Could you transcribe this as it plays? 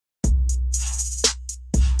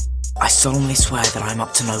I solemnly swear that I'm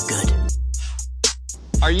up to no good.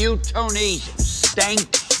 Are you Tony Stank?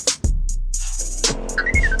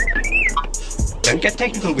 Don't get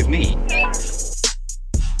technical with me.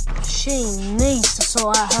 She needs to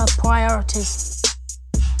sort out her priorities.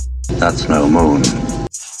 That's no moon.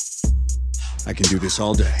 I can do this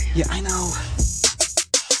all day. Yeah, I know.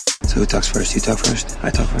 So who talks first? You talk first? I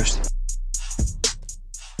talk first.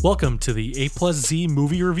 Welcome to the A+Z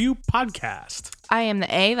Movie Review Podcast. I am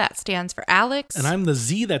the A, that stands for Alex. And I'm the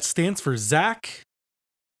Z, that stands for Zach.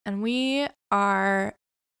 And we are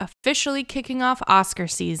officially kicking off Oscar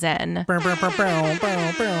season. We've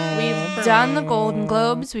done the Golden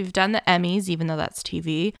Globes, we've done the Emmys, even though that's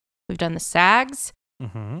TV. We've done the SAGs.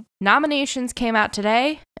 Mm-hmm. Nominations came out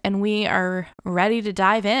today, and we are ready to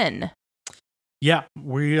dive in. Yeah,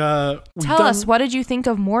 Tell us, what did you think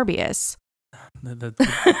of Morbius?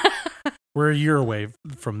 We're a year away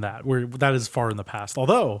from that. That is far in the past.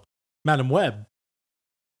 Although, Madam Web,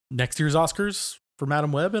 next year's Oscars for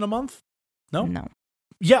Madam Web in a month? No.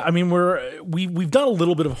 Yeah, I mean we've done a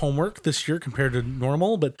little bit of homework this year compared to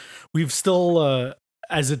normal, but we've still,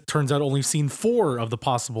 as it turns out, only seen 4 of the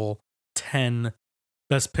possible 10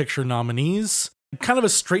 Best Picture nominees. Kind of a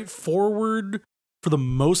straightforward, for the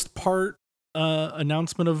most part,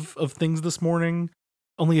 announcement of things this morning.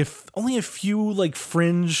 Only a few like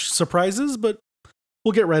fringe surprises, but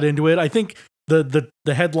we'll get right into it. I think the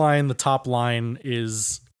headline, the top line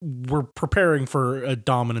is we're preparing for a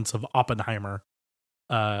dominance of Oppenheimer.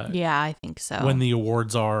 Yeah, I think so. When the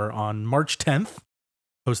awards are on March 10th,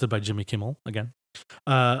 hosted by Jimmy Kimmel again.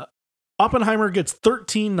 Oppenheimer gets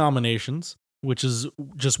 13 nominations, which is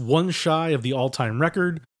just one shy of the all-time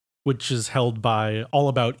record, which is held by All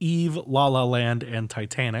About Eve, La La Land, and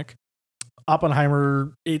Titanic.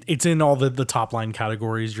 Oppenheimer, it's in all the top line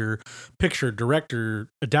categories: your picture, director,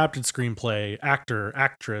 adapted screenplay, actor,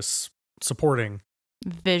 actress, supporting,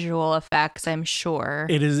 visual effects. I'm sure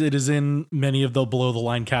it is in many of the below the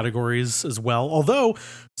line categories as well. Although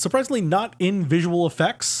surprisingly, not in visual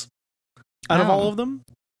effects out of all of them.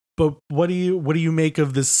 But what do you make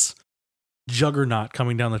of this juggernaut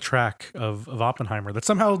coming down the track of Oppenheimer that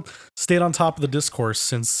somehow stayed on top of the discourse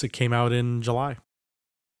since it came out in July?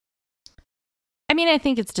 I mean, I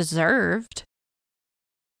think it's deserved.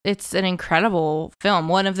 It's an incredible film.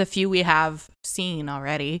 One of the few we have seen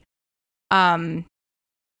already. But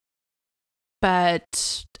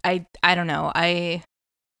I don't know. I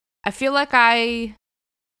feel like I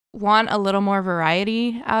want a little more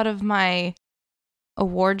variety out of my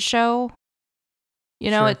award show.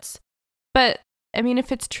 You know, Sure. but I mean,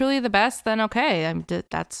 if it's truly the best, then okay,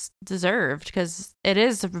 that's deserved because it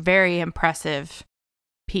is a very impressive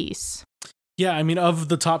piece. Yeah, I mean, of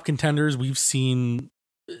the top contenders, we've seen,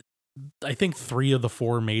 I think, 3 of the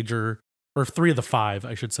 5,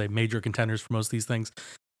 I should say, major contenders for most of these things.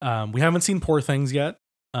 We haven't seen Poor Things yet,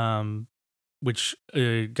 which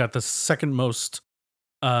got the second most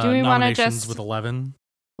nominations with 11.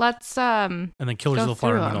 Let's and then Killers of the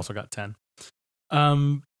Flower Moon also got 10.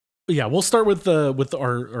 Yeah, we'll start with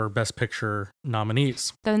our Best Picture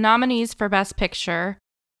nominees. The nominees for Best Picture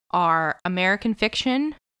are American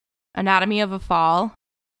Fiction, Anatomy of a Fall,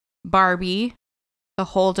 Barbie, The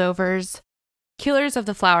Holdovers, Killers of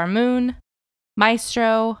the Flower Moon,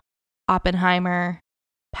 Maestro, Oppenheimer,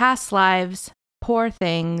 Past Lives, Poor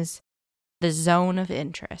Things, The Zone of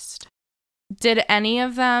Interest. Did any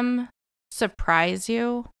of them surprise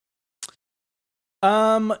you?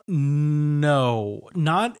 No,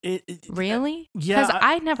 not it. Really? Yeah, because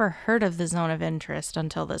I never heard of The Zone of Interest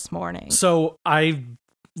until this morning. So I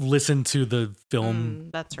listened to the film.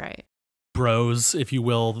 That's right. Bros, if you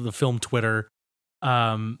will, the film Twitter.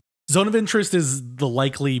 Zone of Interest is the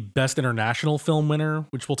likely best international film winner,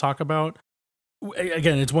 which we'll talk about.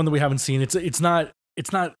 Again, it's one that we haven't seen. It's not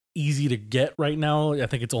easy to get right now. I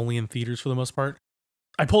think it's only in theaters for the most part.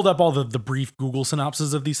 I pulled up all the brief Google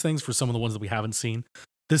synopses of these things for some of the ones that we haven't seen.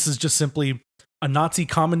 This is just simply a Nazi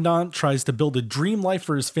commandant tries to build a dream life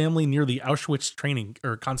for his family near the Auschwitz training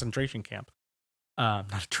or concentration camp.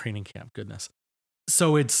 Not a training camp, goodness.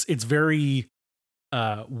 So it's very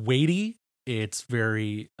weighty. It's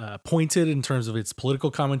very pointed in terms of its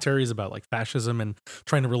political commentaries about like fascism and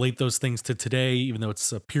trying to relate those things to today, even though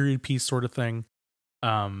it's a period piece sort of thing.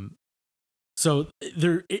 So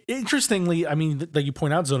there, interestingly, I mean, that you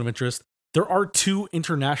point out Zone of Interest, there are 2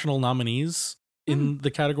 international nominees in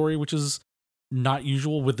the category, which is not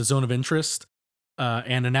usual, with the Zone of Interest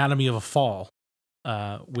and Anatomy of a Fall,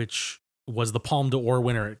 which was the Palme d'Or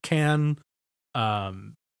winner at Cannes.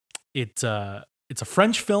 It's a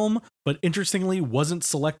French film, but interestingly wasn't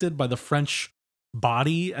selected by the French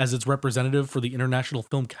body as its representative for the international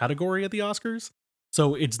film category at the Oscars.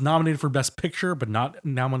 So it's nominated for Best Picture, but not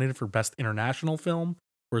nominated for Best International Film,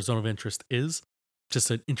 where Zone of Interest is. Just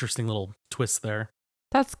an interesting little twist there.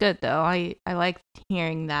 That's good, though. I like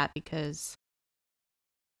hearing that because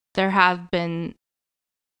there have been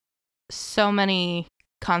so many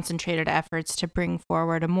concentrated efforts to bring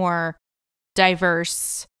forward a more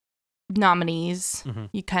diverse nominees. Mm-hmm.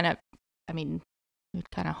 You'd kind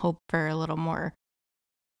of hope for a little more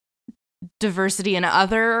diversity in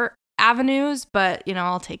other avenues, but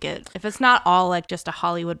I'll take it. If it's not all like just a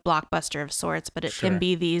Hollywood blockbuster of sorts, but it can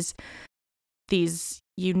be these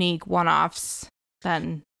unique one-offs,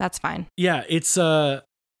 then that's fine. Yeah, it's the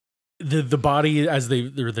body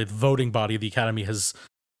the voting body of the Academy has,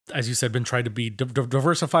 as you said, been trying to be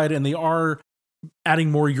diversified, and they are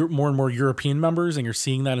adding more and more European members, and you're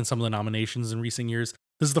seeing that in some of the nominations in recent years.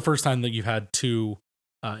 This is the first time that you've had two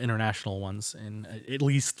international ones in at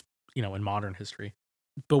least in modern history.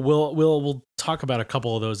 But we'll talk about a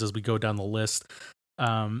couple of those as we go down the list.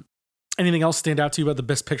 Anything else stand out to you about the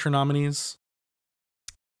Best Picture nominees?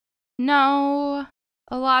 No,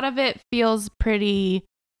 a lot of it feels pretty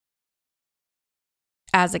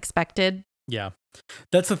as expected. Yeah.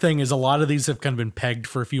 That's the thing, is a lot of these have kind of been pegged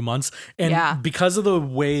for a few months. And because of the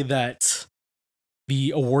way that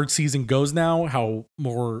the award season goes now, how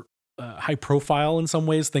more high profile in some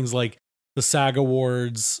ways, things like the SAG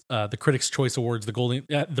Awards, the Critics' Choice Awards,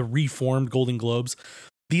 the reformed Golden Globes,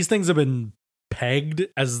 these things have been pegged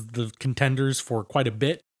as the contenders for quite a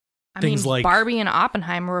bit. Things like Barbie and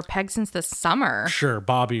Oppenheimer were pegged since the summer. Sure,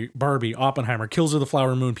 Barbie, Oppenheimer, Killers of the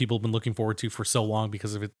Flower Moon, people have been looking forward to for so long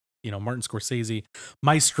because of it. Martin Scorsese,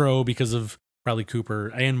 Maestro because of Bradley Cooper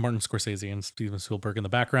and Martin Scorsese and Steven Spielberg in the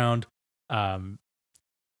background.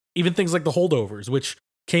 Even things like The Holdovers, which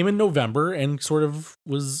came in November and sort of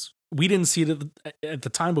we didn't see it at the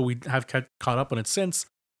time, but we have caught up on it since.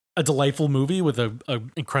 A delightful movie with a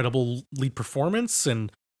incredible lead performance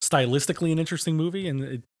and stylistically an interesting movie,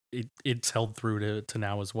 and it's held through to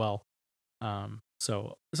now as well.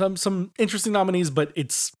 So some interesting nominees, but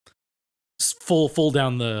it's full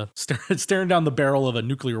down the staring down the barrel of a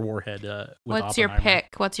nuclear warhead. What's your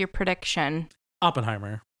pick? What's your prediction?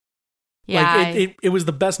 Oppenheimer. Yeah, it was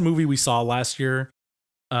the best movie we saw last year.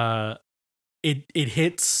 It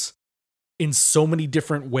hits in so many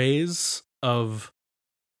different ways of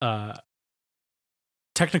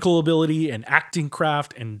technical ability and acting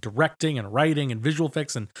craft and directing and writing and visual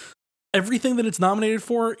effects and everything that it's nominated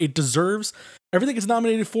for, it deserves. Everything it's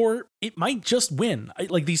nominated for, it might just win.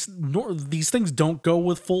 These things don't go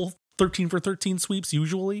with full 13 for 13 sweeps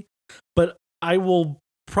usually, but I will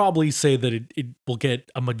probably say that it will get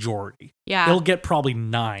a majority. Yeah. It'll get probably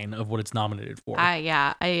 9 of what it's nominated for. I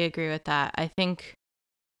agree with that. I think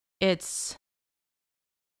it's,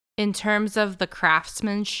 in terms of the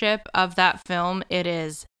craftsmanship of that film, it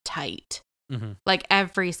is tight. Mm-hmm. Like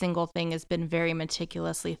every single thing has been very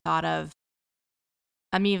meticulously thought of.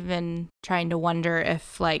 I'm even trying to wonder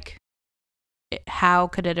if how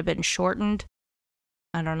could it have been shortened?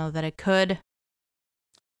 I don't know that it could.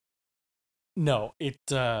 No, it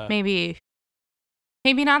maybe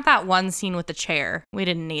not that one scene with the chair. We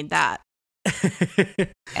didn't need that.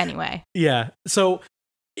 Anyway. Yeah. So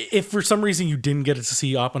if for some reason you didn't get to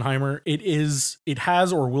see Oppenheimer, it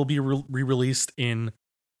has or will be re-released in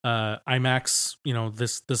IMAX,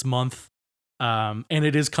 this month. And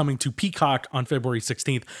it is coming to Peacock on February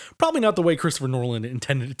 16th. Probably not the way Christopher Nolan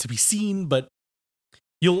intended it to be seen, but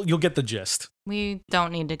you'll get the gist. We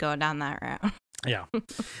don't need to go down that route. Yeah.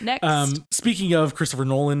 Next. Speaking of Christopher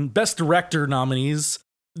Nolan, Best Director nominees.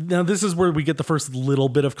 Now this is where we get the first little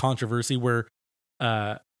bit of controversy, where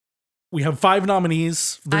we have 5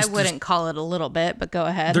 nominees. I wouldn't call it a little bit, but go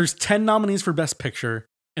ahead. There's 10 nominees for Best Picture,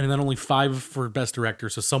 and then only 5 for Best Director,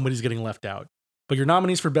 so somebody's getting left out. But your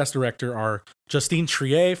nominees for Best Director are Justine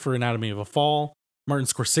Triet for Anatomy of a Fall, Martin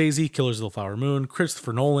Scorsese, Killers of the Flower Moon,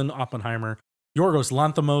 Christopher Nolan, Oppenheimer, Yorgos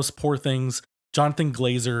Lanthimos, Poor Things, Jonathan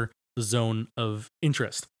Glazer, The Zone of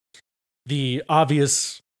Interest. The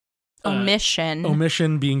obvious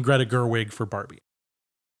omission being Greta Gerwig for Barbie.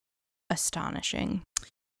 Astonishing.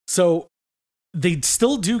 So they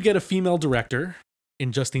still do get a female director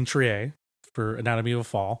in Justine Triet for Anatomy of a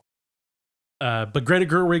Fall. But Greta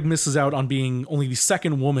Gerwig misses out on being only the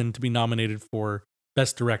second woman to be nominated for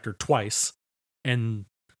Best Director twice. And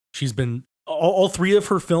she's been, all 3 of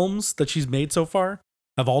her films that she's made so far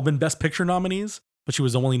have all been Best Picture nominees, but she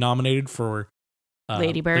was only nominated for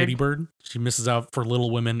Lady Bird. She misses out for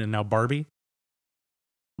Little Women and now Barbie.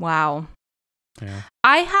 Wow. Yeah.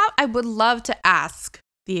 I would love to ask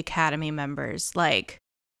the Academy members,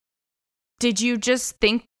 did you just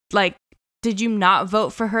think like, did you not vote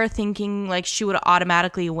for her thinking like she would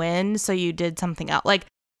automatically win? So you did something else. Like,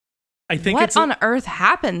 I think what on earth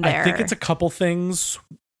happened there? I think it's a couple things.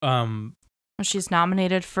 She's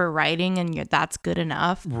nominated for writing, and that's good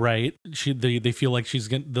enough, right? They feel like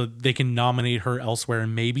they can nominate her elsewhere,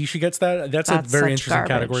 and maybe she gets that. That's a very interesting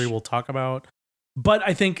category we'll talk about. But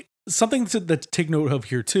I think something to take note of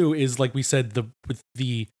here too is, like we said, with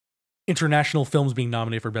the international films being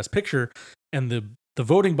nominated for Best Picture and the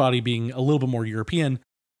voting body being a little bit more European,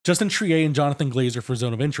 Justin Triet and Jonathan Glazer for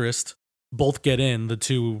Zone of Interest both get in the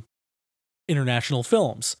two international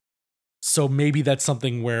films. So maybe that's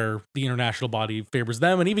something where the international body favors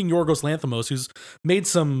them. And even Yorgos Lanthimos, who's made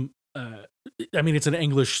some, it's an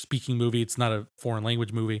English speaking movie. It's not a foreign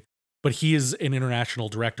language movie, but he is an international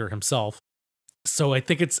director himself. So I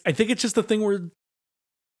think it's just a thing where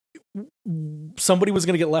somebody was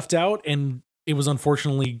going to get left out, and it was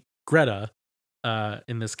unfortunately Greta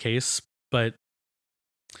in this case. But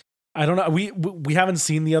I don't know. We haven't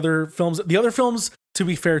seen the other films. The other films, to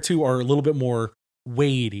be fair, too, are a little bit more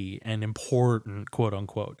weighty and important, quote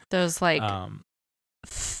unquote. Those like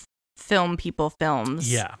film people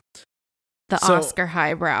films. Yeah. The Oscar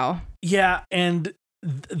highbrow. Yeah. And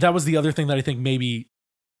that was the other thing that I think maybe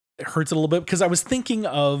hurts it a little bit, because I was thinking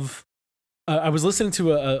of, I was listening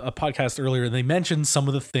to a podcast earlier, and they mentioned some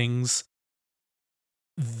of the things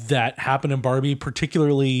that happened in Barbie,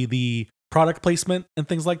 particularly the product placement and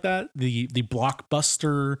things like that. The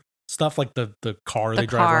blockbuster stuff, like the car they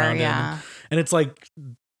drive around in. And it's like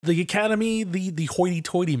the Academy, the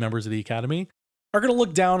hoity-toity members of the Academy are going to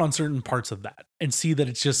look down on certain parts of that and see that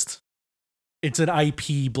it's an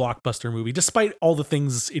IP blockbuster movie, despite all the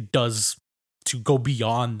things it does to go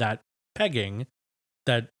beyond that pegging.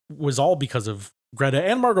 That was all because of Greta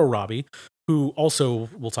and Margot Robbie, who also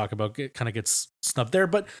we'll talk about kind of gets snubbed there,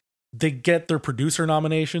 but they get their producer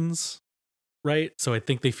nominations, right? So I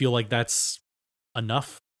think they feel like that's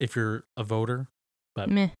enough if you're a voter. But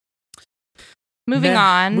Moving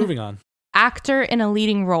on. Actor in a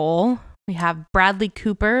leading role. We have Bradley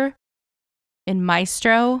Cooper in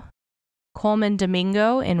Maestro, Coleman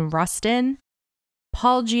Domingo in Rustin,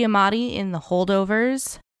 Paul Giamatti in The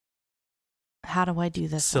Holdovers. How do I do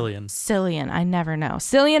this? Cillian. I never know.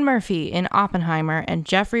 Cillian Murphy in Oppenheimer, and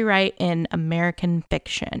Jeffrey Wright in American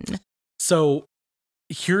Fiction. So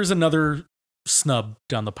here's another snub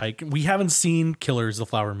down the pike. We haven't seen Killers of the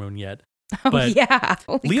Flower Moon yet. But yeah.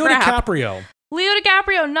 Leo DiCaprio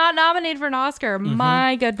not nominated for an Oscar. Mm-hmm.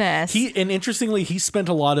 My goodness. Interestingly, he spent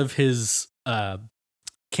a lot of his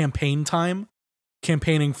campaign time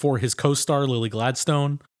campaigning for his co-star Lily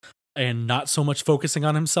Gladstone, and not so much focusing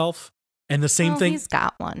on himself. And the same thing, he's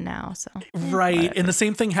got one now, so right. Whatever. And the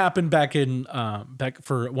same thing happened back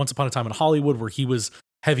for Once Upon a Time in Hollywood, where he was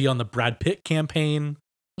heavy on the Brad Pitt campaign.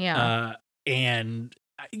 Yeah. And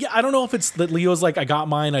I don't know if it's that Leo's like, I got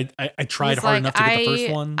mine. I tried hard enough to get the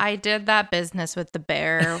first one. I did that business with the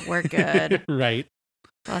bear. We're good. Right.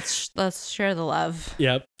 Let's share the love.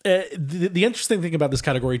 Yeah. The interesting thing about this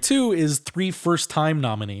category too is 3 first-time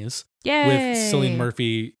nominees. Yay. With Cillian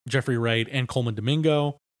Murphy, Jeffrey Wright, and Coleman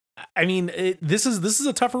Domingo. I mean, this is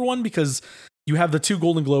a tougher one, because you have the 2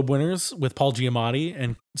 Golden Globe winners with Paul Giamatti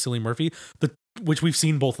and Cillian Murphy, which we've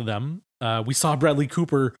seen both of them. We saw Bradley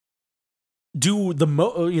Cooper do the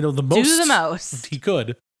most he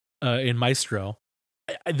could in Maestro.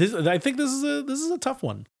 I think this is a tough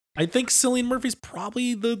one. I think Cillian Murphy's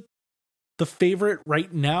probably the favorite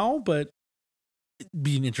right now, but it'd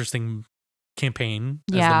be an interesting campaign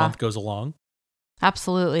as the month goes along.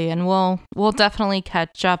 Absolutely, and we'll definitely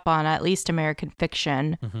catch up on at least American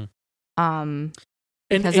Fiction,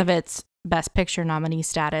 because of its Best Picture nominee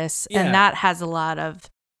status, and that has a lot of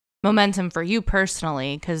momentum for you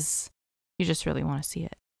personally, because you just really want to see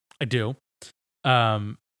it. I do.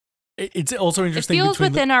 It's also interesting. It feels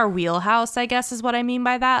within our wheelhouse, I guess, is what I mean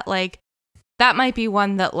by that. Like, that might be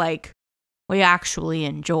one that like we actually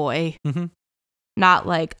enjoy. Mm-hmm. Not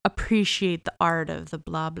like appreciate the art of the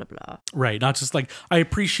blah, blah, blah. Right. Not just like, I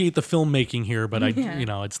appreciate the filmmaking here, but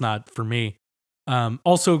it's not for me.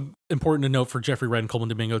 Also important to note for Jeffrey Wright and Coleman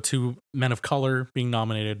Domingo, 2 men of color being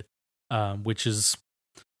nominated, which is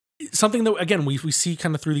something that, again, we see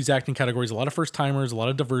kind of through these acting categories, a lot of first timers, a lot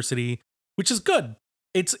of diversity, which is good.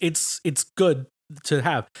 It's good to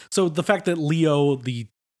have. So the fact that Leo, the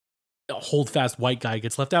hold-fast white guy,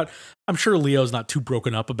 gets left out, I'm sure Leo's not too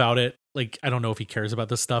broken up about it. Like, I don't know if he cares about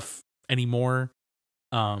this stuff anymore.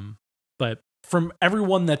 But from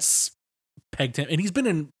everyone that's pegged him, and he's been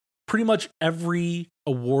in pretty much every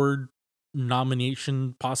award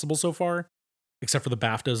nomination possible so far, except for the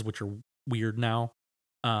BAFTAs, which are weird now.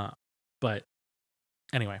 But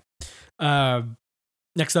anyway,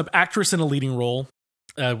 next up, actress in a leading role.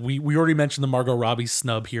 We already mentioned the Margot Robbie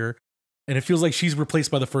snub here, and it feels like she's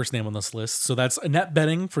replaced by the first name on this list. So that's Annette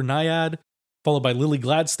Bening for Nyad, followed by Lily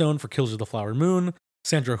Gladstone for Killers of the Flower Moon,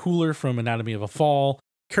 Sandra Hüller from Anatomy of a Fall,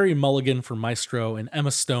 Carey Mulligan for Maestro, and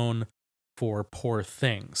Emma Stone for Poor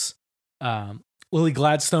Things. Lily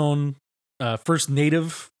Gladstone, first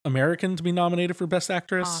Native American to be nominated for Best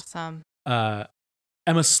Actress. Awesome.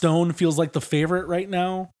 Emma Stone feels like the favorite right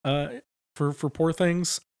now for Poor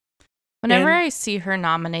Things. Whenever I see her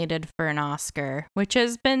nominated for an Oscar, which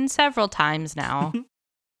has been several times now,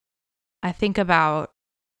 I think about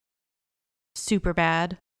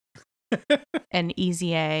Superbad and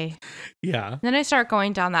Easy A. Yeah. Then I start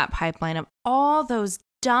going down that pipeline of all those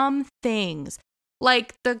dumb things.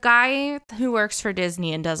 Like the guy who works for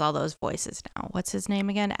Disney and does all those voices now. What's his name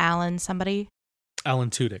again? Alan somebody?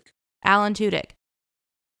 Alan Tudyk. Alan Tudyk.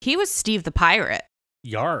 He was Steve the Pirate.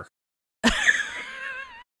 Yar.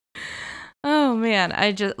 Oh man,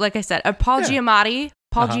 I just like I said, Paul Giamatti.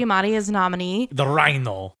 Paul Giamatti is nominee. The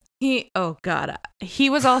Rhino. He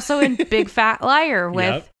was also in Big Fat Liar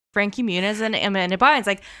with Frankie Muniz and Amanda Bynes.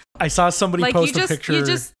 Like I saw somebody like post a picture. You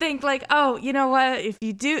just think like, oh, you know what? If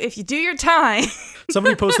you do your time.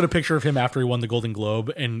 Somebody posted a picture of him after he won the Golden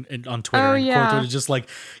Globe and on Twitter. Oh, and yeah. Twitter just like,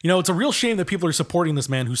 it's a real shame that people are supporting this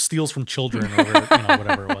man who steals from children or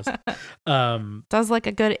whatever it was. Does like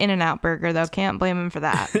a good In-N-Out burger though. Can't blame him for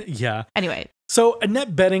that. Yeah. Anyway. So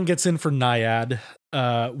Annette Bening gets in for Nyad,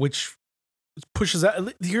 which pushes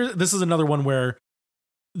out here. This is another one where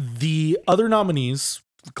the other nominees,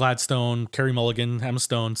 Gladstone, Carey Mulligan, Emma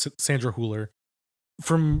Stone, Sandra Hüller,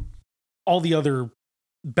 from all the other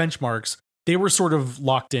benchmarks, they were sort of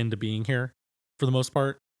locked into being here for the most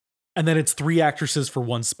part. And then it's 3 actresses for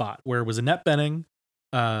one spot, where it was Annette Bening,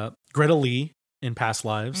 Greta Lee in Past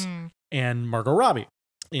Lives, and Margot Robbie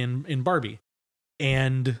in Barbie.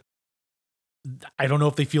 And I don't know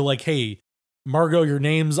if they feel like, hey, Margot, your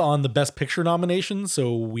name's on the Best Picture nomination,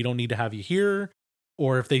 so we don't need to have you here.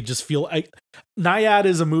 Or if they just feel Nyad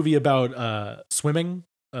is a movie about swimming,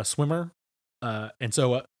 a swimmer. And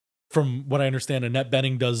so from what I understand, Annette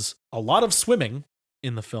Bening does a lot of swimming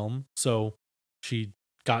in the film. So she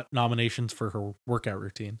got nominations for her workout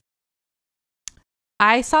routine.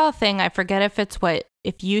 I saw a thing. I forget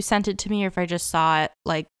if you sent it to me or if I just saw it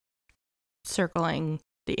like circling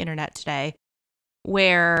the internet today,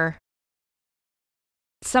 where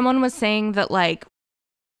someone was saying that like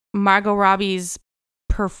Margot Robbie's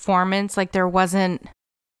performance, like there wasn't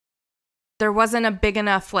a big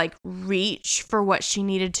enough like reach for what she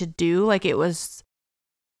needed to do. Like it was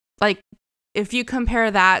like, if you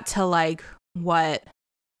compare that to like what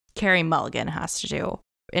Carey Mulligan has to do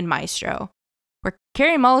in Maestro, where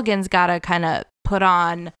Carey Mulligan's got to kind of put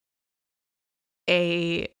on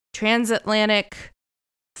a transatlantic,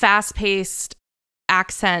 fast-paced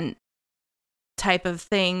accent type of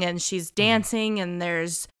thing, and she's dancing, and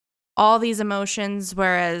there's all these emotions,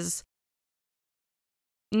 whereas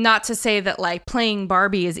not to say that like playing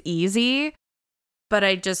Barbie is easy, but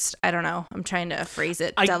I don't know. I'm trying to phrase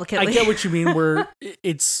it delicately. I get what you mean, where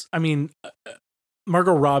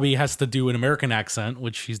Margot Robbie has to do an American accent,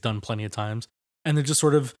 which she's done plenty of times, and then just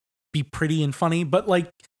sort of be pretty and funny. But like,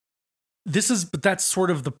 but that's sort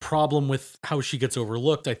of the problem with how she gets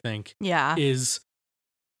overlooked, I think. Yeah. Is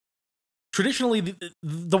traditionally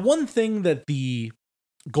the one thing that the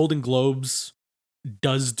Golden Globes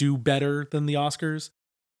does do better than the Oscars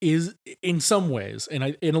is, in some ways,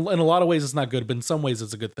 and in a lot of ways it's not good, but in some ways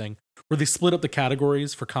it's a good thing, where they split up the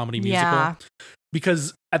categories for comedy musical. Yeah.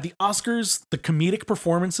 Because at the Oscars, the comedic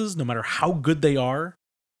performances, no matter how good they are,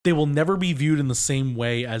 they will never be viewed in the same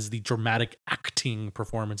way as the dramatic acting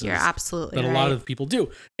performances. You're absolutely that right. a lot of people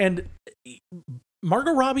do. And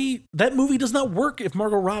Margot Robbie, that movie does not work if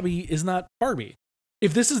Margot Robbie is not Barbie.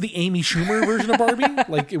 If this is the Amy Schumer version of Barbie,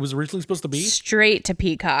 like it was originally supposed to be, straight to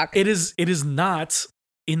Peacock. it is not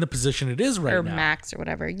in the position it is right or now. Max or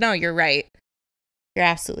whatever. No, you're right. You're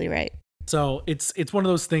absolutely right. So it's one of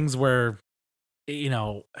those things where,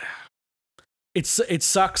 it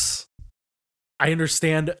sucks. I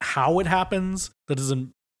understand how it happens. That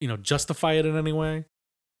doesn't, justify it in any way.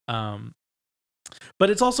 But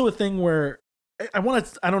it's also a thing where I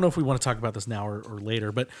don't know if we want to talk about this now or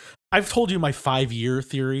later, but I've told you my 5-year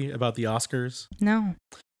theory about the Oscars. No.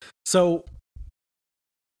 So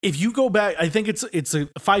if you go back, I think it's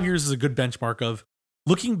 5 years is a good benchmark of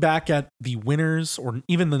looking back at the winners or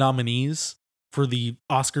even the nominees for the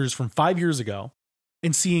Oscars from 5 years ago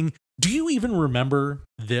and seeing, do you even remember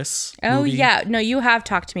this Oh, movie? yeah. No, you have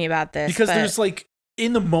talked to me about this. Because there's like,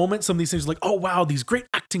 in the moment, some of these things are like, oh wow, these great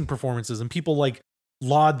acting performances, and people like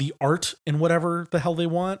laud the art and whatever the hell they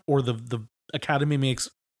want, or the Academy makes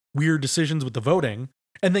weird decisions with the voting,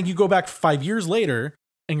 and then you go back 5 years later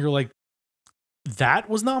and you're like, that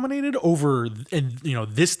was nominated over, and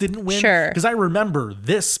this didn't win. Sure. Because I remember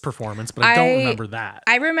this performance, but I don't remember that.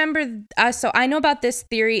 I remember, so I know about this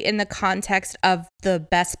theory in the context of the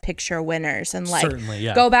Best Picture winners, and like, certainly,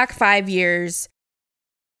 yeah. Go back 5 years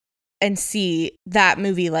and see that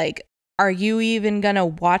movie. Like, are you even gonna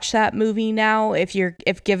watch that movie now if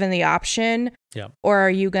given the option? Yeah. Or are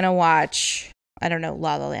you gonna watch, I don't know,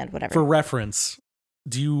 La La Land, whatever? For reference,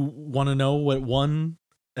 do you want to know what won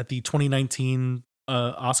at the 2019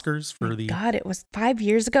 Oscars for the? God, it was 5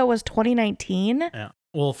 years ago. It was 2019. Yeah.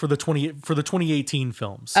 Well, for the 2018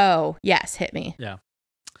 films. Oh yes, hit me. Yeah.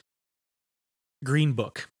 Green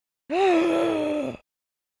Book,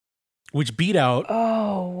 which beat out.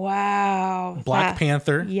 Oh wow. Black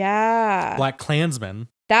Panther. Yeah. Black Klansman.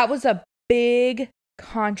 That was a big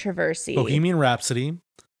controversy. Bohemian Rhapsody.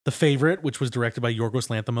 The Favorite, which was directed by Yorgos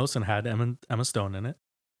Lanthimos and had Emma Stone in it.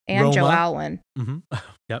 And Roma. Joe Alwyn. Mm-hmm.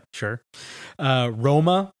 Yep, sure.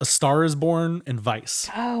 Roma, A Star Is Born, and Vice.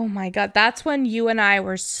 Oh my God. That's when you and I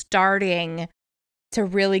were starting to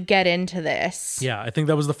really get into this. Yeah, I think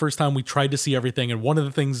that was the first time we tried to see everything. And one of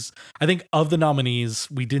the things, I think of the nominees,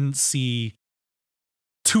 we didn't see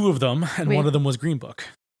two of them, and one of them was Green Book.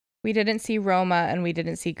 We didn't see Roma and we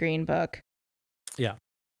didn't see Green Book. Yeah.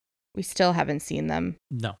 We still haven't seen them.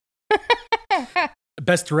 No.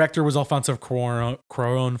 Best Director was Alfonso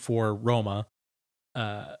Cuarón for Roma,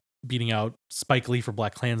 beating out Spike Lee for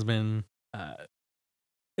Black Klansman.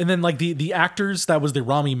 And then like the actors, that was the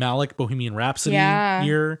Rami Malek Bohemian Rhapsody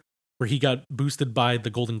year, where he got boosted by the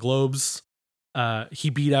Golden Globes. He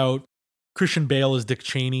beat out Christian Bale as Dick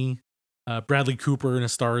Cheney, Bradley Cooper in A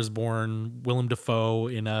Star Is Born, Willem Dafoe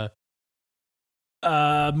in a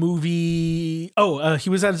movie.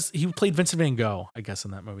 He played Vincent Van Gogh, I guess,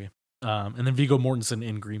 in that movie. And then Viggo Mortensen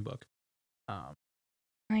in Green Book.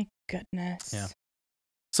 My goodness. Yeah.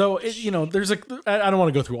 So there's I don't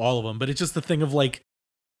want to go through all of them, but it's just the thing of like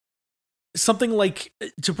something like,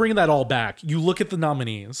 to bring that all back. You look at the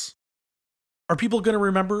nominees. Are people going to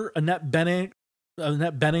remember Annette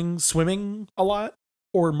Bening swimming a lot,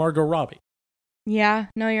 or Margot Robbie? Yeah.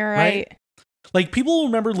 No, you're right. Like, people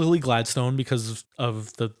remember Lily Gladstone because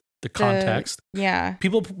of the context. Yeah.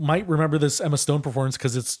 People might remember this Emma Stone performance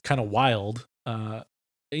because it's kind of wild.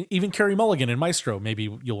 Even Carey Mulligan in Maestro, maybe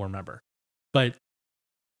you'll remember. But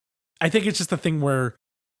I think it's just a thing where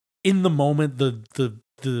in the moment,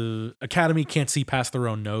 the Academy can't see past their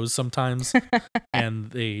own nose sometimes.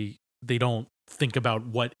 And they don't think about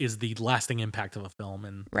what is the lasting impact of a film.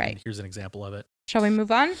 And here's an example of it. Shall we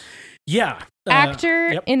move on? Yeah.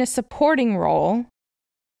 Actor in a supporting role: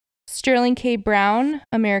 Sterling K. Brown,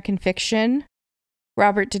 American Fiction;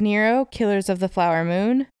 Robert De Niro, Killers of the Flower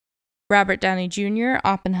Moon; Robert Downey Jr.,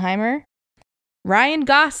 Oppenheimer; Ryan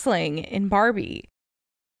Gosling in Barbie;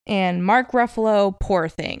 and Mark Ruffalo, Poor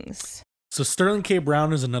Things. So Sterling K.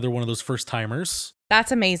 Brown is another one of those first timers.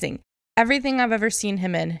 That's amazing. Everything I've ever seen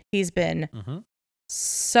him in, he's been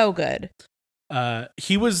so good.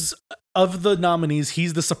 He was, of the nominees,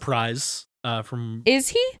 he's the surprise. Is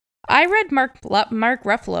he? I read Mark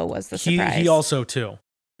Ruffalo was the surprise. He also too,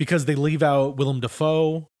 because they leave out Willem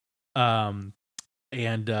Dafoe, and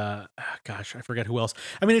gosh, I forget who else.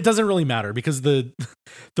 I mean, it doesn't really matter because the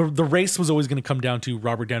race was always going to come down to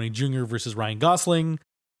Robert Downey Jr. versus Ryan Gosling,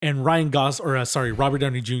 and Robert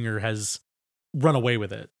Downey Jr. has run away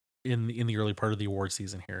with it in the early part of the award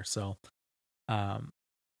season here. So,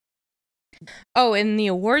 in the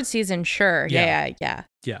award season, sure, yeah.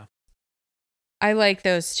 I like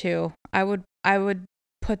those two. I would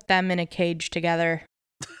put them in a cage together.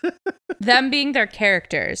 Them being their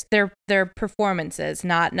characters, their performances,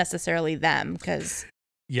 not necessarily them, because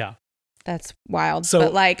that's wild. So,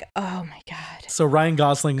 but like, oh my God. So Ryan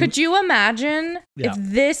Gosling. Could you imagine if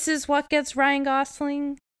this is what gets Ryan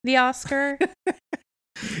Gosling the Oscar?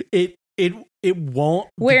 It won't.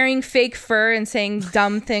 Wearing fake fur and saying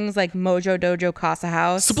dumb things like Mojo Dojo Casa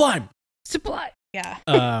House. Sublime. Yeah.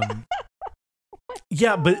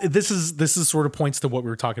 Yeah, but this is sort of points to what we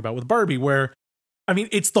were talking about with Barbie, where, I mean,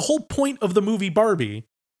 it's the whole point of the movie Barbie,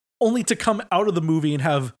 only to come out of the movie and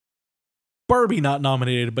have Barbie not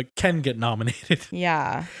nominated, but Ken get nominated.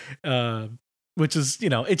 Yeah. Which is,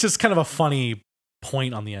 it's just kind of a funny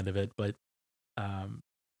point on the end of it. But,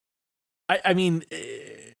 I mean,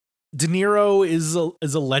 De Niro is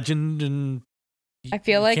a legend, and I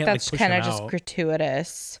feel like that's kind of just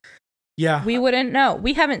gratuitous. Yeah. We wouldn't know.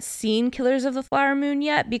 We haven't seen Killers of the Flower Moon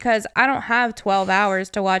yet because I don't have 12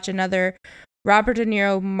 hours to watch another Robert De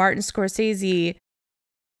Niro, Martin Scorsese,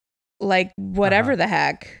 like whatever the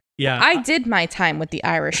heck. Yeah. I did my time with The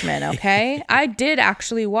Irishman, okay? I did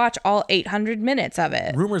actually watch all 800 minutes of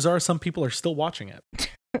it. Rumors are some people are still watching it.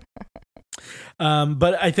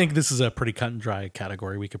 But I think this is a pretty cut and dry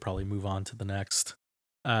category. We could probably move on to the next,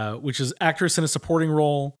 which is actress in a supporting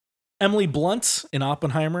role. Emily Blunt in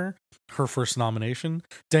Oppenheimer, her first nomination.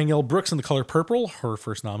 Danielle Brooks in The Color Purple, her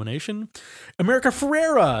first nomination. America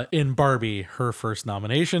Ferrera in Barbie, her first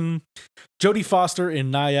nomination. Jodie Foster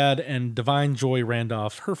in Nyad and Divine Joy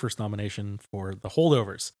Randolph, her first nomination for The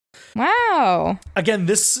Holdovers. Wow. Again,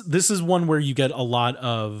 this is one where you get a lot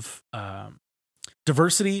of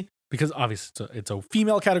diversity because obviously it's a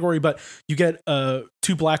female category, but you get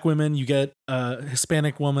 2 Black women, you get a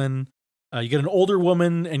Hispanic woman, you get an older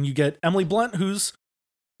woman, and you get Emily Blunt, who's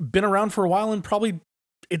been around for a while, and probably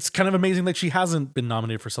it's kind of amazing that she hasn't been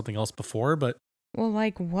nominated for something else before. But well,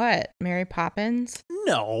 like what? Mary Poppins?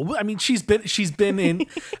 No, I mean she's been in.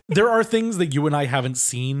 There are things that you and I haven't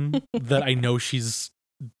seen that I know she's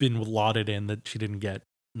been lauded in that she didn't get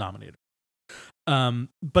nominated.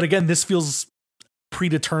 But again, this feels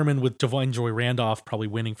predetermined with Divine Joy Randolph probably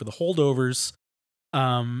winning for The Holdovers.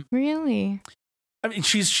 Really? I mean,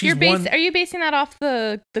 she's won. Are you basing that off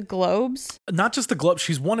the Globes? Not just the Globes.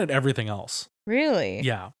 She's won at everything else. Really?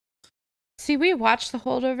 Yeah. See, we watched The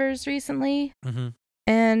Holdovers recently,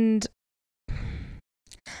 and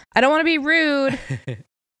I don't want to be rude,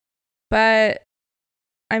 but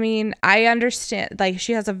I mean, I understand. Like,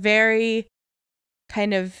 she has a very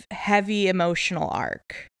kind of heavy emotional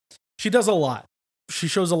arc. She does a lot. She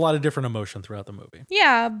shows a lot of different emotion throughout the movie.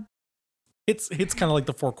 Yeah. It's kind of like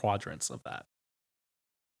the 4 quadrants of that.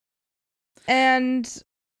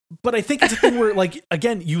 But I think it's a thing where, like,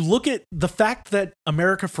 again, you look at the fact that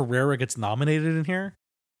America Ferrera gets nominated in here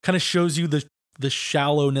kind of shows you the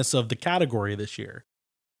shallowness of the category this year.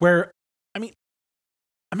 Where, I mean,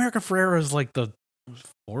 America Ferrera is like the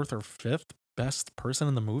 4th or 5th best person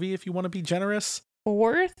in the movie, if you want to be generous.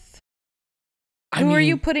 4th? Who are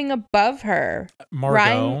you putting above her?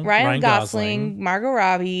 Ryan Gosling, Margot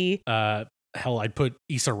Robbie. Hell, I'd put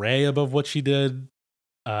Issa Rae above what she did.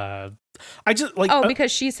 I just like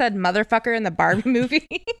because she said motherfucker in the Barbie movie.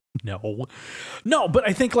 No, but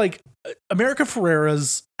I think like America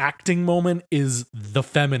Ferrera's acting moment is the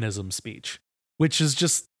feminism speech, which is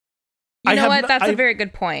just. You know what? That's a very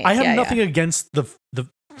good point. I have nothing against the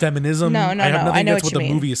feminism. No. I have nothing against what the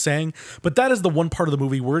mean. movie is saying, but that is the one part of the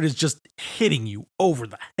movie where it is just hitting you over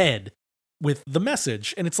the head with the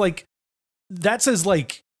message, and it's like that's as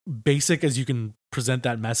like basic as you can present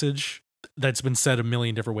that message. That's been said a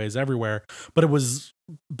million different ways everywhere,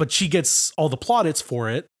 but she gets all the plaudits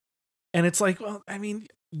for it. And it's like, well, I mean,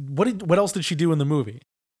 what else did she do in the movie?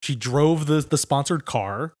 She drove the sponsored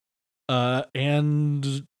car,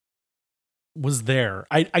 and was there.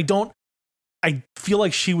 I feel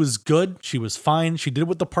like she was good. She was fine. She did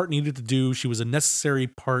what the part needed to do. She was a necessary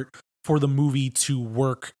part for the movie to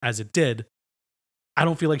work as it did. I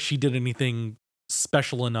don't feel like she did anything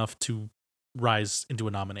special enough to rise into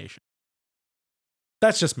a nomination.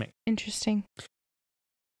 That's just me. Interesting.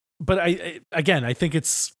 But I think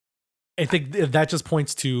that just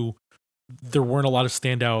points to there weren't a lot of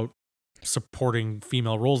standout supporting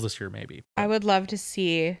female roles this year, maybe. I would love to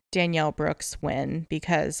see Danielle Brooks win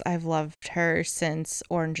because I've loved her since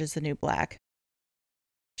Orange is the New Black.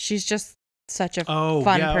 She's just such a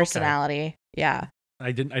fun personality. Okay. Yeah.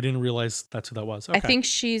 I didn't realize that's who that was. Okay. I think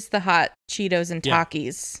she's the hot Cheetos and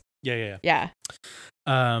Takis. Yeah.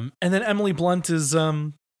 And then Emily Blunt is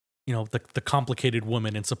the complicated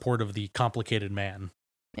woman in support of the complicated man.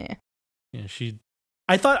 Yeah.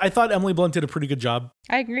 I thought Emily Blunt did a pretty good job.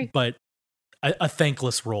 I agree. But a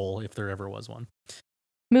thankless role if there ever was one.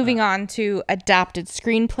 Moving on to adapted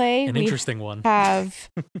screenplay. An interesting one. Have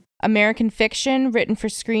American Fiction, written for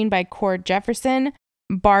screen by Cord Jefferson.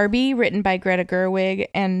 Barbie, written by Greta Gerwig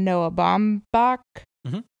and Noah Baumbach.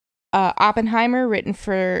 Oppenheimer, written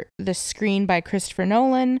for the screen by Christopher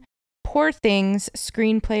Nolan. Poor Things,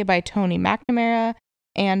 screenplay by Tony McNamara.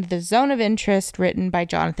 And The Zone of Interest, written by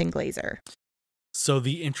Jonathan Glazer. So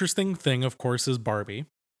the interesting thing, of course, is Barbie.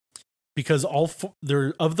 Because of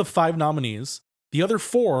the 5 nominees, the other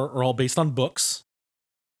 4 are all based on books.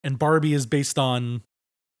 And Barbie is based on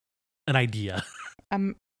an idea.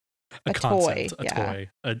 a concept, toy. Toy,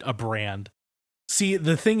 a brand. See,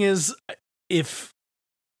 the thing is, if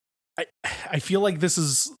I feel like this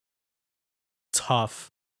is tough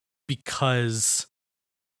because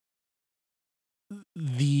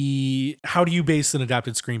how do you base an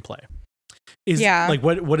adapted screenplay? Yeah. Like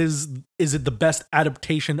what is it the best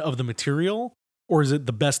adaptation of the material, or is it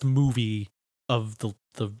the best movie of the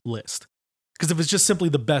list? Because if it's just simply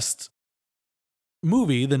the best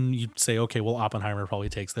movie, then you'd say, okay, well, Oppenheimer probably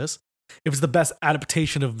takes this. If it's the best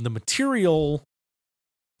adaptation of the material,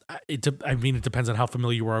 it depends on how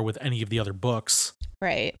familiar you are with any of the other books.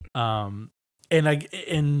 Right. And I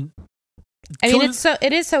mean,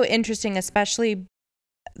 it is so interesting, especially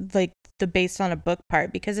like the based on a book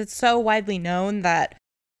part, because it's so widely known that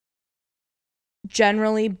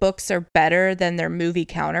generally books are better than their movie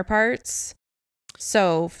counterparts.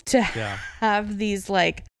 So to have these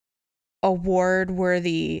like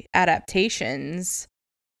award-worthy adaptations,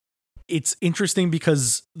 it's interesting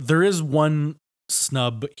because there is one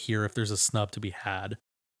snub here, if there's a snub to be had,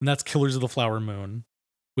 and that's Killers of the Flower Moon,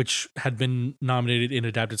 which had been nominated in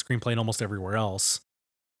adapted screenplay and almost everywhere else.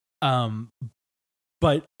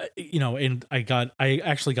 But and I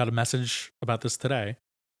actually got a message about this today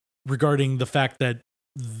regarding the fact that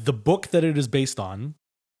the book that it is based on,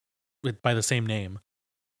 by the same name,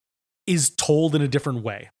 is told in a different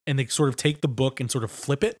way, and they sort of take the book and sort of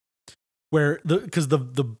flip it, because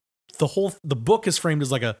the book is framed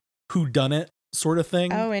as like a whodunit sort of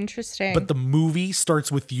thing. Oh, interesting. But the movie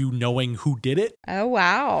starts with you knowing who did it. Oh,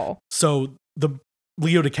 wow. So the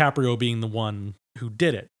Leo DiCaprio being the one who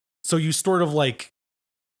did it. So you sort of like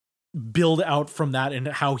build out from that and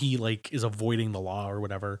how he like is avoiding the law or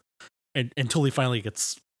whatever, and until he finally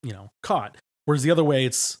gets, caught. Whereas the other way,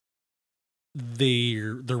 it's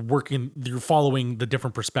they're following the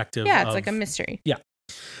different perspective. Yeah, it's like a mystery. Yeah.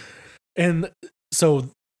 And so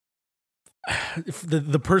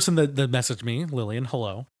the person that messaged me, Lillian,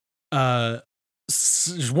 hello,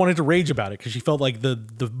 just wanted to rage about it because she felt like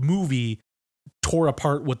the movie tore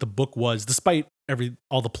apart what the book was, despite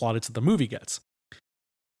all the plaudits that the movie gets.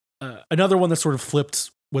 Another one that sort of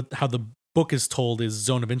flipped with how the book is told is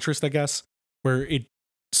Zone of Interest, I guess, where it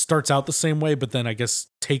starts out the same way, but then I guess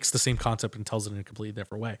takes the same concept and tells it in a completely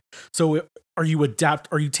different way. So are you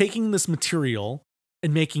taking this material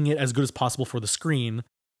and making it as good as possible for the screen,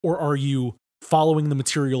 or are you following the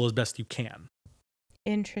material as best you can?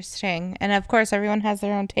 Interesting. And of course, everyone has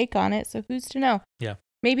their own take on it, so who's to know? Yeah.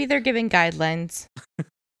 Maybe they're giving guidelines.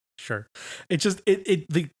 Sure. It just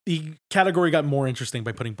the category got more interesting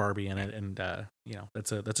by putting Barbie in it, and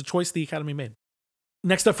that's a choice the Academy made.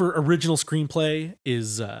 Next up for original screenplay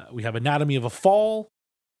is we have Anatomy of a Fall,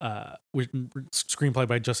 screenplay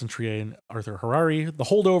by Justin Triet and Arthur Harari. The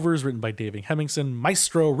Holdovers, written by David Hemmingson.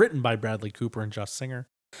 Maestro, written by Bradley Cooper and Josh Singer.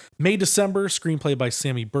 May December, screenplay by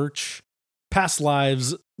Sammy Birch. Past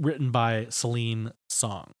Lives, written by Celine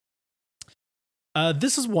Song.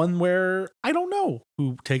 This is one where I don't know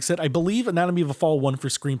who takes it. I believe Anatomy of a Fall won for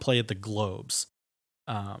screenplay at the Globes.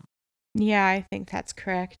 Yeah, I think that's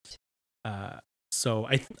correct. So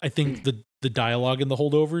I think the dialogue in The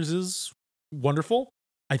Holdovers is wonderful.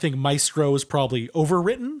 I think Maestro is probably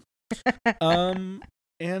overwritten. And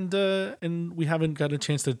we haven't got a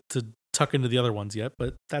chance to tuck into the other ones yet,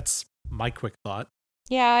 but that's my quick thought.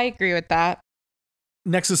 Yeah, I agree with that.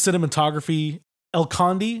 Next is cinematography. El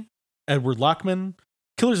Conde, Edward Lachman.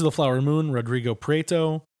 Killers of the Flower Moon, Rodrigo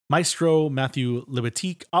Prieto. Maestro, Matthew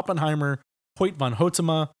Libatique. Oppenheimer, Hoyt van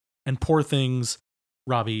Hoytema. And Poor Things,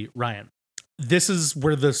 Robbie Ryan. This is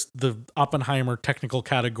where the Oppenheimer technical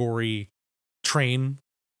category train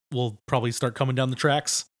will probably start coming down the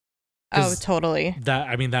tracks. Oh, totally.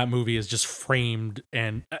 That movie is just framed,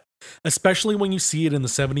 and especially when you see it in the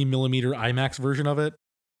 70 millimeter IMAX version of it,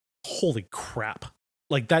 holy crap.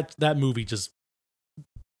 Like that movie just,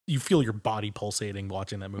 you feel your body pulsating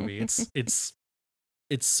watching that movie. It's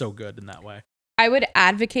so good in that way. I would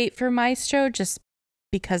advocate for Maestro just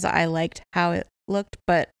because I liked how it looked,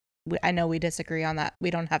 but I know we disagree on that.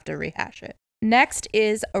 We don't have to rehash it. Next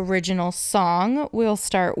is original song. We'll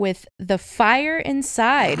start with The Fire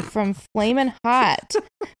Inside from Flamin' Hot.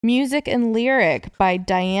 Music and lyric by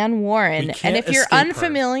Diane Warren. And if you're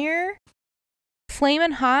unfamiliar,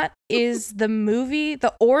 Flamin' Hot is the movie,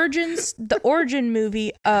 the origin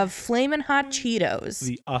movie of Flamin' Hot Cheetos.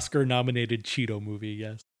 The Oscar-nominated Cheeto movie,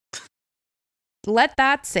 yes. Let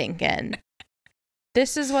that sink in.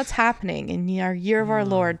 This is what's happening in our year of our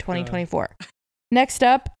Lord, 2024. God. Next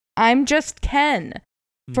up, I'm Just Ken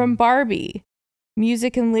from Barbie.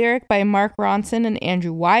 Music and lyric by Mark Ronson and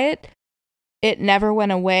Andrew Wyatt. It Never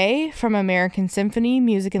Went Away from American Symphony.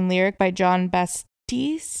 Music and lyric by John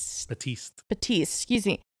Batiste, excuse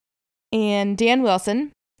me. And Dan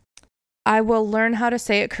Wilson. I Will Learn How to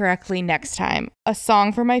Say It Correctly Next Time. A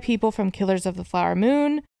Song for My People from Killers of the Flower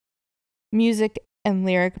Moon. Music and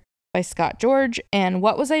lyric by Scott George, and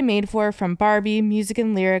What Was I Made For from Barbie, music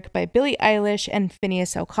and lyric by Billie Eilish and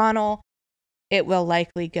Phineas O'Connell. It will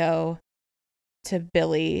likely go to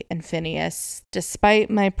Billie and Phineas, despite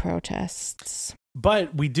my protests.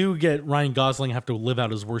 But we do get Ryan Gosling have to live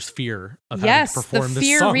out his worst fear of having to perform the this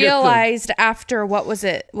fear song. realized after, what was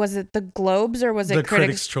it? Was it the Globes or was it The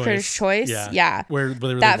Critics' Choice? Yeah. Where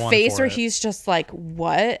they that won face for where it. he's just like,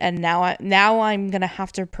 what? And now I'm going to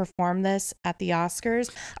have to perform this at the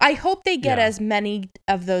Oscars. I hope they get as many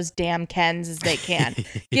of those damn Kens as they can.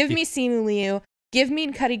 Give me Simu Liu. Give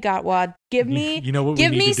me Cuddy Gatwa. Give me, you know what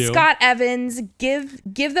give we need me to do? Scott Evans.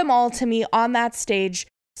 Give them all to me on that stage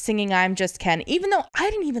singing I'm Just Ken, even though I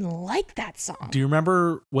didn't even like that song. Do you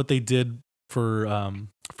remember what they did for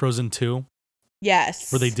Frozen 2?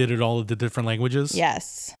 Yes. Where they did it all of the different languages?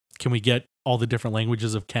 Yes. Can we get all the different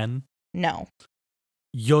languages of Ken? No.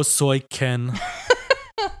 Yo soy Ken.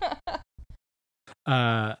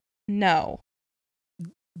 No.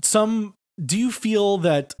 Do you feel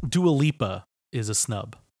that Dua Lipa is a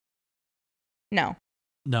snub? No.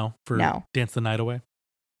 No, for No. Dance the Night Away?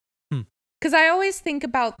 Because I always think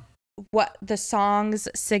about what the song's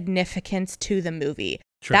significance to the movie.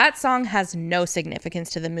 Sure. That song has no significance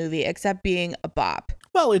to the movie except being a bop.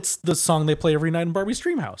 Well, it's the song they play every night in Barbie's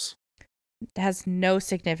Dreamhouse. It has no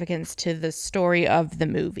significance to the story of the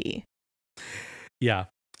movie. Yeah.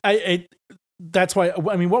 That's why,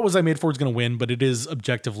 I mean, What Was I Made For is going to win, but it is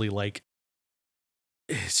objectively like,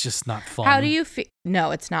 it's just not fun. How do you feel? No,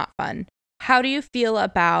 it's not fun. How do you feel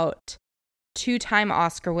about two-time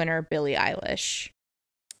Oscar winner Billie Eilish?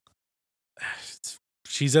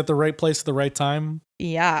 She's at the right place at the right time.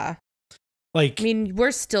 Yeah. Like, I mean,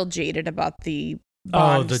 we're still jaded about the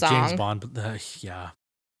Bond the song. James Bond. Yeah.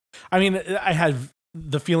 I mean, I had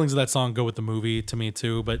the feelings of that song go with the movie to me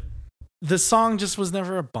too, but the song just was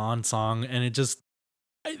never a Bond song. And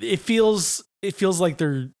it feels like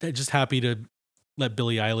they're just happy to let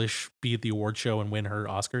Billie Eilish be at the award show and win her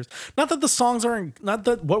Oscars. Not that the songs not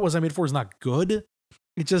that What Was I Made For is not good.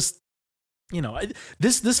 It just,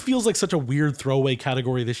 this feels like such a weird throwaway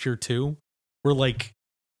category this year too, where like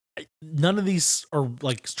none of these are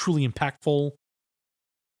like truly impactful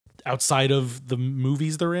outside of the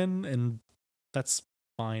movies they're in, and that's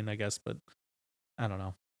fine, I guess, but I don't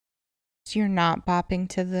know. So you're not bopping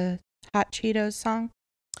to the Hot Cheetos song?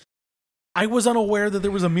 I was unaware that there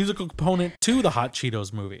was a musical component to the Hot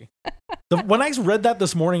Cheetos movie. When I read that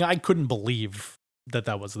this morning, I couldn't believe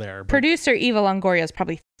that was there. But, Producer Eva Longoria is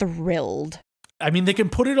probably thrilled. I mean, they can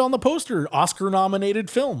put it on the poster, Oscar-nominated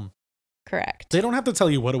film. Correct. They don't have to tell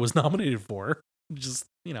you what it was nominated for. Just,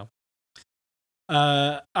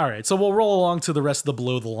 all right, so we'll roll along to the rest of the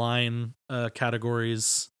below the line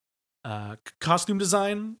categories. Costume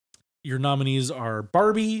design. Your nominees are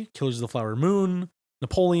Barbie, Killers of the Flower Moon,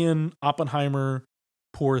 Napoleon, Oppenheimer,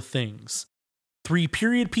 Poor Things. 3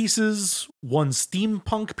 period pieces, 1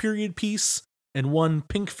 steampunk period piece, and 1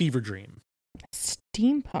 pink fever dream.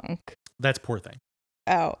 Steampunk. That's Poor Thing.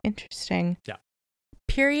 Oh, interesting. Yeah.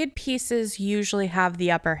 Period pieces usually have the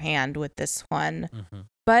upper hand with this one. Mm-hmm.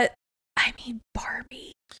 But, I mean,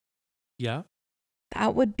 Barbie. Yeah.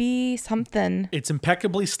 That would be something. It's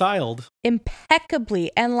impeccably styled. Impeccably.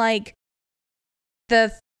 And, like,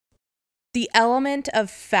 the element of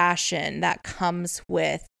fashion that comes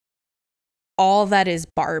with all that is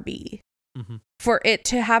Barbie. Mm-hmm. For it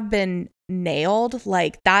to have been nailed,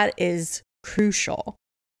 like, that is crucial.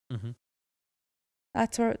 Mm-hmm.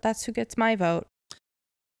 That's who gets my vote.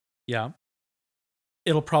 Yeah.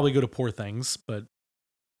 It'll probably go to Poor Things, but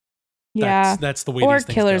Yeah. that's the way or these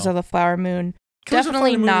things Killers go. of the Flower Moon. Killers of the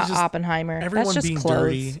Definitely Flower Moon is not just Oppenheimer. Everyone That's just being clothes.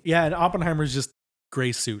 dirty. Yeah, and Oppenheimer's just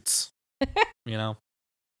gray suits.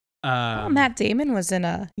 Matt Damon was in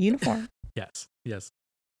a uniform. Yes.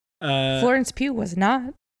 Florence Pugh was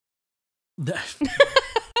not.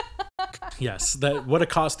 Yes, what a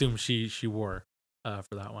costume she wore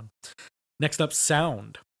for that one. Next up,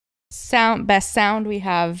 sound. Best sound we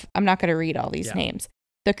have. I'm not going to read all these names.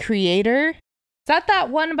 The Creator. Is that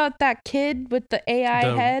one about that kid with the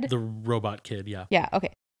AI head? The robot kid, yeah. Yeah,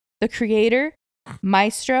 okay. The Creator,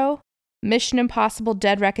 Maestro, Mission Impossible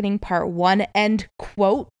Dead Reckoning Part 1, end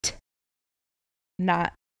quote. I'm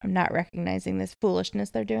not recognizing this foolishness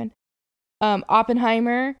they're doing.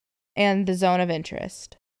 Oppenheimer and The Zone of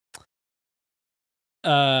Interest.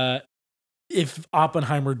 If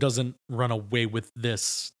Oppenheimer doesn't run away with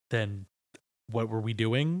this, then what were we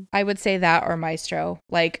doing? I would say that or Maestro.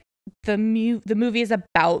 Like, the movie is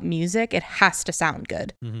about music. It has to sound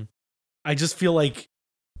good. Mm-hmm. I just feel like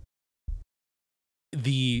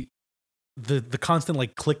the constant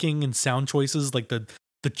like clicking and sound choices, like the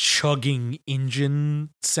the chugging engine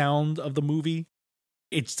sound of the movie.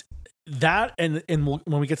 It's that, and when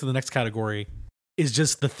we get to the next category, is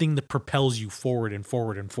just the thing that propels you forward and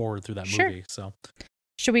forward and forward through that Sure. movie. So,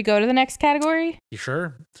 Should we go to the next category? you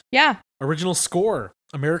sure? Yeah. Original score,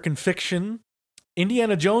 American Fiction,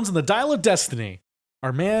 Indiana Jones and the Dial of Destiny.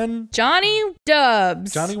 Our man Johnny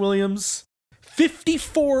Dubs. Johnny Williams,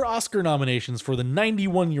 54 Oscar nominations for the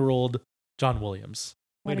 91-year-old John Williams.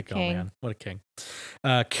 Way What to a go, king. man. What a king.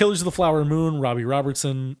 Killers of the Flower Moon, Robbie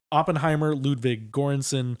Robertson, Oppenheimer, Ludwig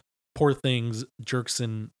Göransson, Poor Things,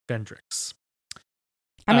 Jerkson, Vendricks.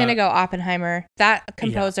 I'm going to go Oppenheimer. That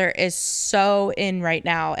composer is so in right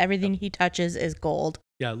now. Everything he touches is gold.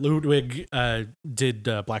 Yeah, Ludwig did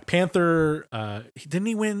Black Panther. Didn't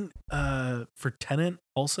he win for Tenet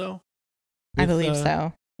also? I believe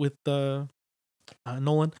so. With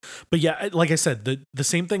Nolan. But yeah, like I said, the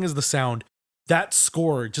same thing as the sound. That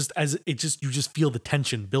score, you just feel the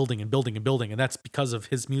tension building and building and building, and that's because of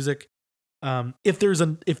his music. If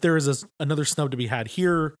there is another snub to be had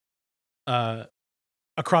here,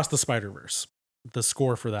 Across the Spider-Verse, the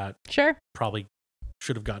score for that Sure. probably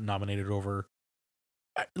should have gotten nominated over.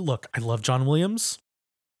 Look, I love John Williams.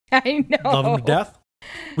 I know. Love him to death.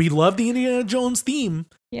 We love the Indiana Jones theme.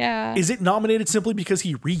 Yeah. Is it nominated simply because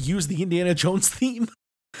he reused the Indiana Jones theme?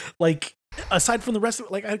 Like, aside from the rest of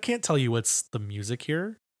it, like, I can't tell you what's the music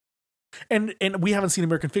here. And we haven't seen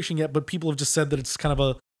American Fiction yet, but people have just said that it's kind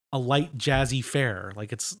of a light jazzy fare.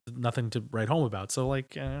 Like, it's nothing to write home about. So,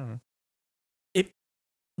 like, I don't know.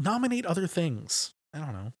 Nominate other things. I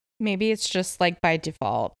don't know. Maybe it's just like by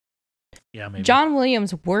default. Yeah, maybe. John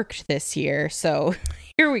Williams worked this year, so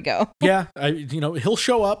here we go. Yeah, he'll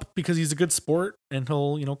show up because he's a good sport, and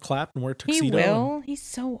he'll, clap and wear a He tuxedo. will. He's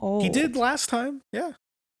so old. He did last time. Yeah.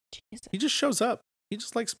 Jesus. He just shows up. He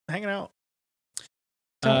just likes hanging out.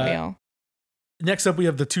 Don't we all? Next up, we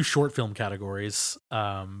have the 2 short film categories.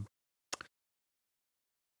 We're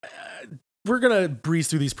gonna breeze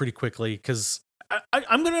through these pretty quickly because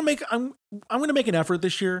I'm gonna make an effort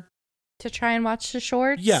this year To try and watch the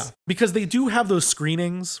shorts? Yeah, because they do have those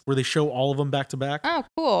screenings where they show all of them back to back. Oh,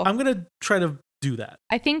 cool. I'm gonna try to do that.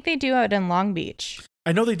 I think they do it in Long Beach.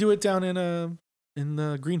 I know they do it down in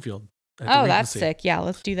Greenfield. at the Oh, that's Regency. sick. Yeah,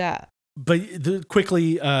 let's do that. But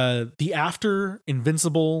quickly, The After,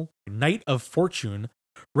 Invincible, Night of Fortune,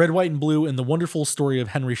 Red, White, and Blue, and The Wonderful Story of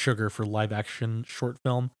Henry Sugar for live action short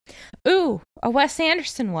film. Ooh, a Wes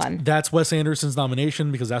Anderson one. That's Wes Anderson's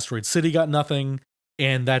nomination because Asteroid City got nothing,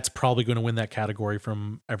 and that's probably going to win that category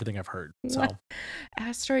from everything I've heard. So What?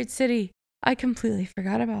 Asteroid City. I completely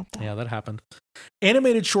forgot about that. yeah, that happened.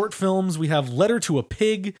 Animated short films, we have Letter to a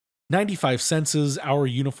Pig, 95 Senses, Our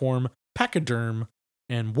Uniform, Pachyderm,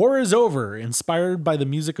 and War is Over, inspired by the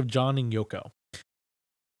music of John and Yoko.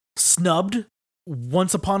 Snubbed,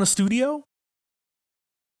 Once Upon a Studio.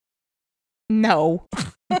 No.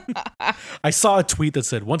 I saw a tweet that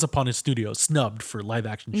said Once Upon a Studio snubbed for live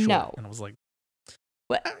action short. No. And I was like,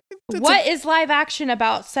 What is live action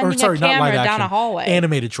about sending sorry, a not live camera down action. a hallway?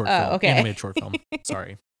 Animated short film. okay. Animated short film.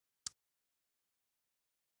 Sorry.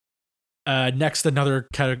 Next, another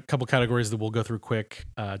couple categories that we'll go through quick.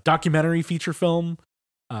 Documentary feature film.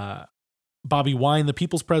 Bobby Wine, The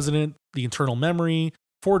People's President, The Eternal Memory,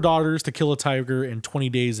 4 Daughters, To Kill a Tiger, and 20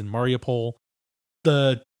 Days in Mariupol.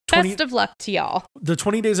 The 20, Best of luck to y'all. the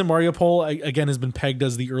 20 Days in Mariupol again has been pegged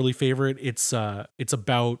as the early favorite. It's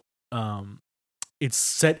about it's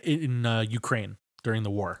set in Ukraine during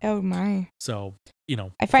the war. Oh my. So, I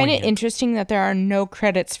find it poignant. interesting that there are no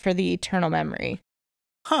credits for the Eternal Memory.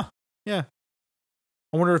 Huh. Yeah.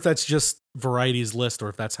 I wonder if that's just Variety's list or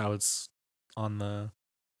if that's how it's on the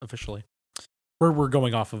officially. We're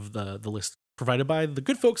going off of the list provided by the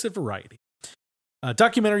good folks at Variety.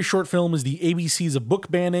 Documentary short film is the ABCs of Book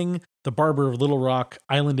Banning, The Barber of Little Rock,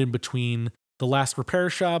 Island in Between, The Last Repair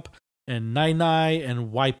Shop, and Nai Nai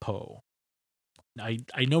and WIPO.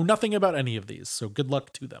 I know nothing about any of these, so good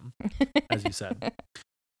luck to them, as you said.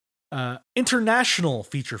 International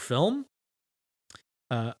feature film.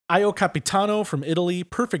 Io Capitano from Italy,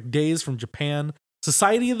 Perfect Days from Japan,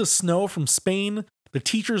 Society of the Snow from Spain, The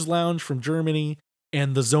Teacher's Lounge from Germany,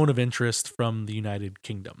 and The Zone of Interest from the United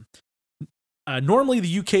Kingdom. Normally,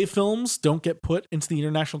 the UK films don't get put into the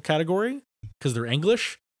international category because they're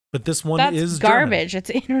English, but this one That's is garbage. German. It's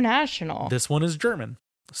international. This one is German,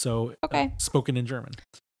 so Okay. spoken in German.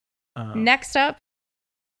 Next up,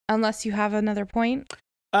 unless you have another point.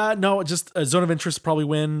 No, just Zone of Interest probably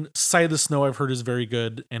win. Sight of the Snow I've heard is very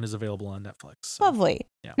good and is available on Netflix. So, Lovely.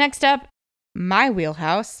 yeah. Next up, my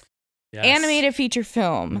wheelhouse. yes. Animated feature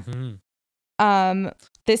film. Mhm.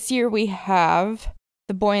 This year we have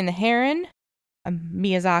The Boy and the Heron, a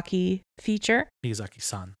Miyazaki feature.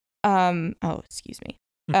 Miyazaki-san. Excuse me.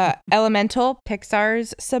 Elemental,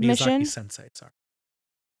 Pixar's submission. Miyazaki-sensei, sorry.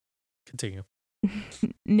 Continue.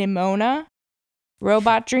 Nimona,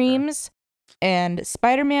 Robot Dreams, and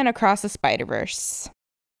Spider-Man Across the Spider-Verse.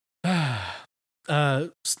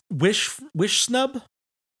 Wish snub?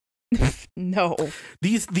 No.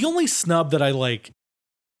 The only snub that I like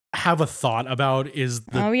have a thought about is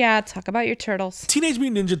the talk about your turtles. Teenage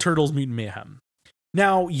Mutant Ninja Turtles Mutant Mayhem.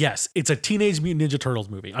 Now, yes, it's a Teenage Mutant Ninja Turtles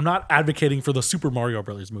movie. I'm not advocating for the Super Mario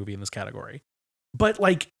Brothers movie in this category. But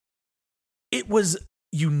like, it was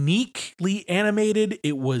uniquely animated.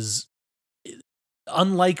 It was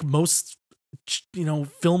unlike most,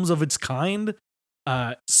 films of its kind.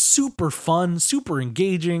 Super fun, super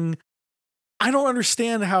engaging. I don't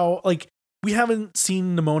understand how, like, we haven't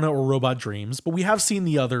seen Nimona or Robot Dreams, but we have seen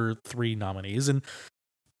the other 3 nominees. And,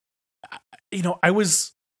 I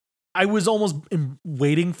was almost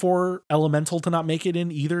waiting for Elemental to not make it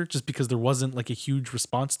in either, just because there wasn't like a huge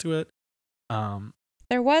response to it.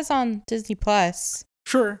 There was on Disney Plus.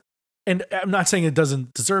 Sure. And I'm not saying it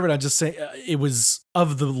doesn't deserve it. I just say it was,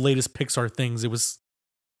 of the latest Pixar things,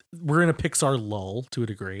 we're in a Pixar lull to a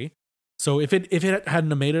degree. So if it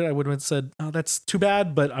hadn't made it, I would have said, "Oh, that's too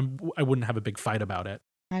bad," but I wouldn't have a big fight about it.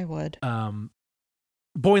 I would.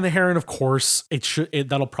 Boy and the Heron, of course,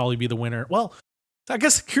 that'll probably be the winner. Well, I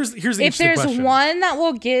guess here's the if interesting there's question. one that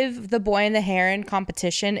will give the Boy and the Heron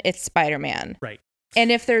competition, it's Spider-Man. Right.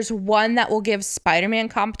 And if there's one that will give Spider-Man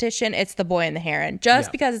competition, it's the Boy and the Heron,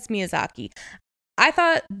 just because it's Miyazaki. I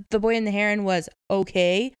thought the Boy and the Heron was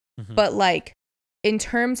okay, but like in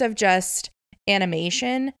terms of just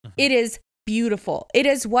animation, it is beautiful. It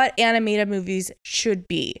is what animated movies should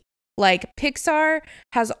be. Like, Pixar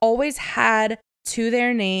has always had to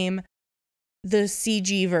their name the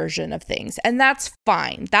CG version of things, and that's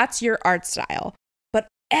fine. That's your art style. But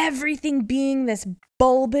everything being this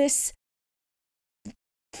bulbous,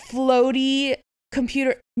 floaty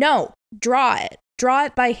computer, no, draw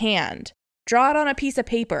it by hand, draw it on a piece of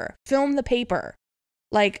paper, film the paper,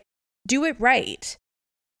 like, do it right.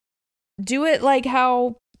 Do it like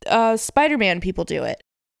how Spider-Man people do it.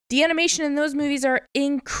 The animation in those movies are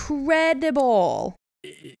incredible.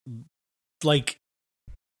 Like,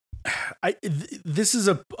 this is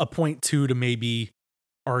a point too to maybe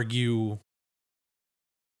argue,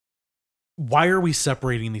 why are we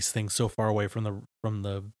separating these things so far away from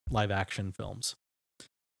the live action films?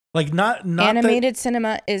 Like, not animated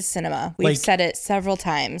cinema is cinema. We've said it several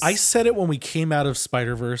times. I said it when we came out of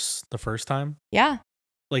Spider-Verse the first time. Yeah.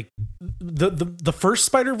 Like the first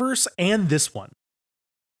Spider-Verse and this one.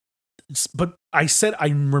 But I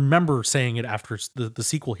remember saying it after the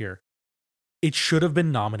sequel here. It should have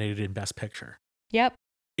been nominated in Best Picture. Yep.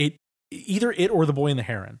 Either it or The Boy and the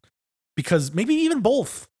Heron. Because maybe even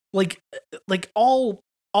both. Like all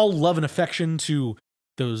love and affection to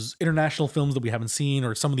those international films that we haven't seen,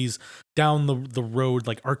 or some of these down the road,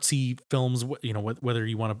 like artsy films, whether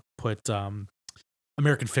you want to put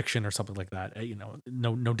American Fiction or something like that,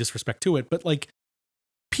 no disrespect to it, but like,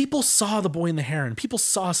 people saw The Boy and the Heron, people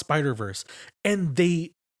saw Spider-Verse, and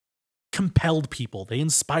they compelled people, they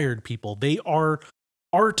inspired people. They are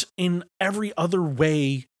art in every other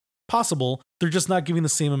way possible. They're just not giving the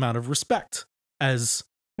same amount of respect as,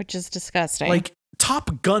 which is disgusting. Like,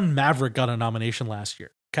 Top Gun Maverick got a nomination last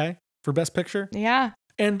year, okay, for Best Picture. Yeah.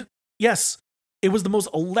 And yes, it was the most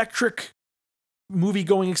electric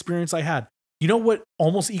movie-going experience I had. You know what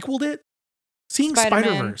almost equaled it? Seeing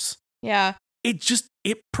Spider-Verse. Yeah.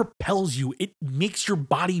 It propels you. It makes your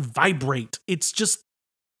body vibrate. It's just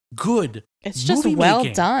good. It's just well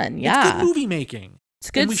done. Yeah. It's good movie making.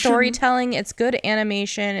 It's good storytelling. It's good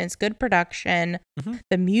animation. It's good production. Mm-hmm.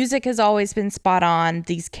 The music has always been spot on.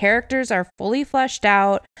 These characters are fully fleshed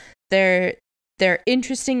out. They're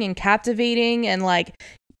interesting and captivating, and like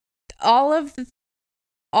all of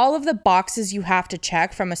the boxes you have to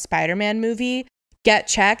check from a Spider-Man movie get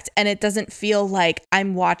checked, and it doesn't feel like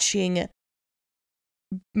I'm watching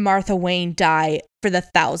Martha Wayne die for the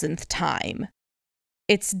 1,000th time.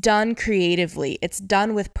 It's done creatively. It's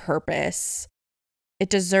done with purpose. It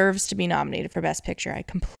deserves to be nominated for Best Picture. I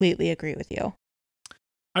completely agree with you.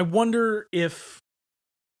 I wonder if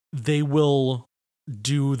they will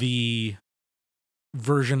do the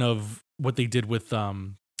version of what they did with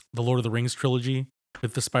the Lord of the Rings trilogy,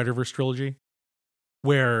 with the Spider-Verse trilogy,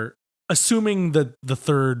 where, assuming that the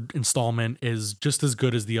third installment is just as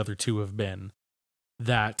good as the other two have been,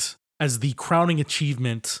 that as the crowning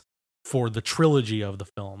achievement for the trilogy of the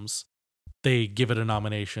films, they give it a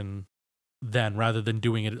nomination then, rather than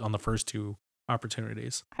doing it on the first two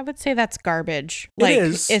opportunities. I would say that's garbage. It Like,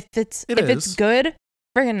 is. if it's good,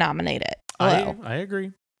 friggin' nominate it. Hello. I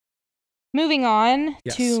agree. Moving on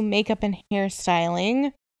Yes. to makeup and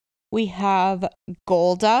hairstyling, we have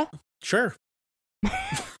Golda, Sure.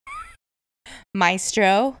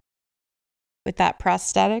 Maestro, with that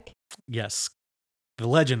prosthetic, Yes. The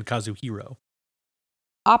legend Kazuhiro.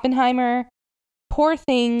 Oppenheimer, Poor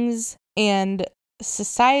Things, and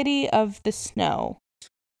Society of the Snow.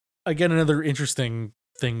 Again, another interesting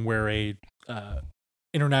thing where a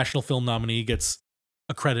international film nominee gets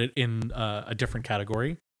a credit in a different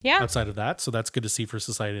category Yeah. outside of that. So that's good to see for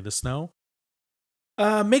Society of the Snow.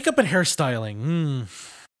 Makeup and hairstyling.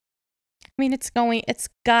 I mean, it's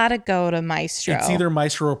gotta go to Maestro. It's either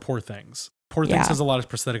Maestro or Poor Things. Poor Things Yeah. has a lot of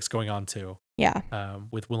prosthetics going on too. Yeah.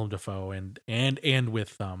 With Willem Dafoe and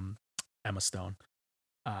with Emma Stone.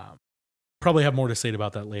 Probably have more to say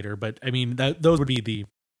about that later, but I mean those would be the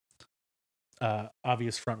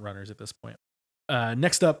obvious front runners at this point.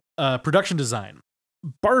 Next up, production design: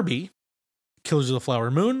 Barbie, Killers of the Flower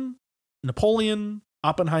Moon, Napoleon,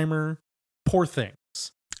 Oppenheimer, Poor Things.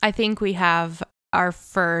 I think we have our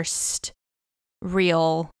first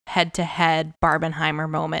real head-to-head Barbenheimer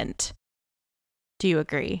moment. Do you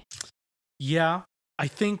agree? Yeah, I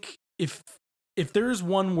think if there's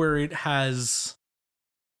one where it has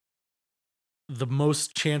the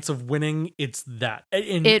most chance of winning, it's that.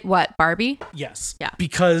 And Barbie? yes. Yeah.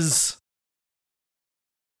 Because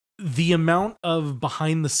the amount of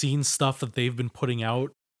behind the scenes stuff that they've been putting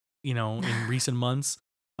out, in recent months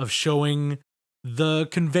of showing the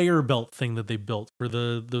conveyor belt thing that they built for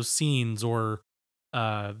those scenes, or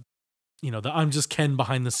the I'm Just Ken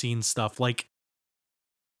behind the scenes stuff, like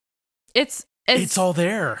It's all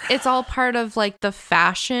there. It's all part of like the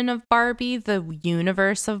fashion of Barbie, the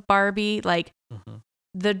universe of Barbie. Like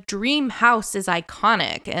the dream house is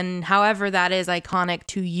iconic, and however that is iconic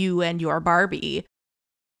to you and your Barbie,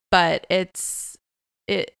 but it's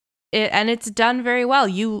done very well.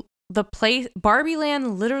 The place Barbie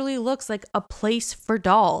Land literally looks like a place for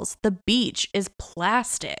dolls. The beach is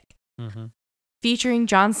plastic, featuring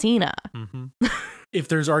John Cena. If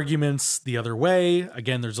there's arguments the other way,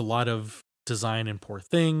 again, there's a lot of design in Poor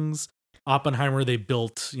Things. Oppenheimer, they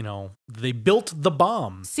built the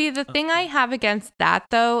bomb. See, the thing I have against that,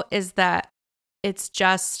 though, is that it's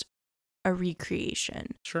just a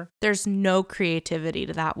recreation. Sure. There's no creativity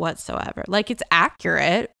to that whatsoever. Like, it's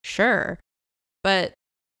accurate, sure. But,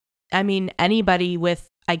 I mean, anybody with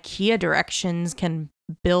IKEA directions can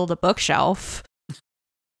build a bookshelf.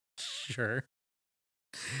 Sure.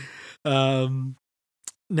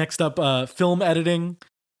 Next up, film editing.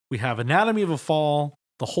 We have Anatomy of a Fall,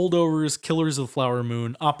 The Holdovers, Killers of the Flower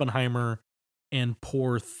Moon, Oppenheimer, and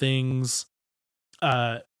Poor Things.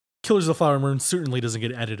 Killers of the Flower Moon certainly doesn't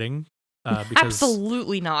get editing. Because,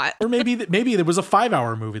 Absolutely not. or maybe there was a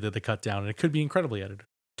 5-hour movie that they cut down, and it could be incredibly edited.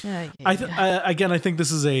 I think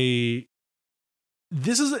this is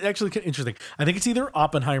actually kind of interesting. I think it's either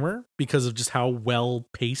Oppenheimer because of just how well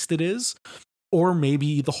paced it is, or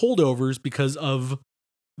maybe The Holdovers because of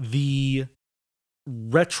the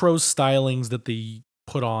retro stylings that they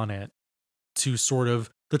put on it to sort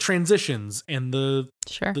of the transitions and the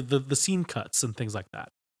scene cuts and things like that.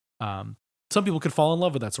 Some people could fall in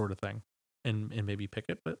love with that sort of thing and maybe pick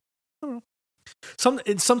it, but I don't know.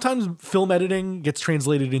 Sometimes film editing gets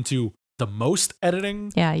translated into the most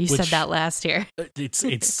editing. Yeah, you said that last year.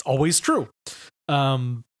 It's always true.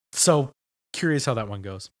 So curious how that one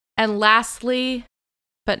goes. And lastly,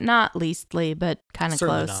 but not leastly, but kind of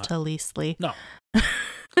Certainly close not. to leastly. No.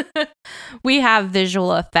 We have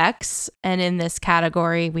visual effects, and in this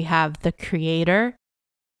category, we have The Creator,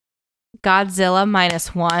 Godzilla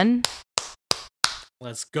 -1,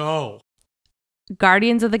 Let's go.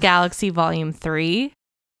 Guardians of the Galaxy Volume 3,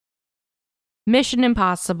 Mission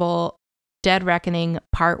Impossible, Dead Reckoning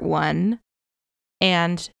Part 1,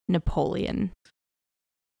 and Napoleon.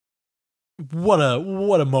 What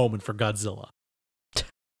a moment for Godzilla.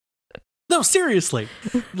 No, seriously.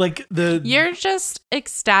 Like You're just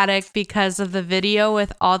ecstatic because of the video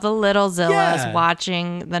with all the little Zillas Yeah.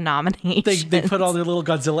 watching the nominations. they put all their little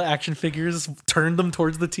Godzilla action figures, turned them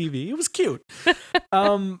towards the TV. It was cute.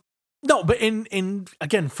 No, but in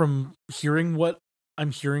again, from hearing what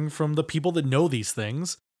I'm hearing from the people that know these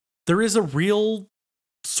things, there is a real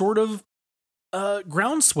sort of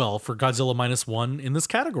groundswell for Godzilla -1 in this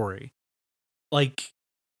category. Like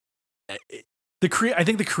I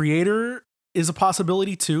think The Creator is a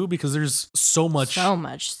possibility too, because there's so much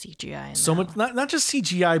CGI in so that much, not just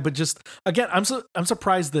CGI, but just, again, I'm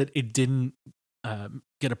surprised that it didn't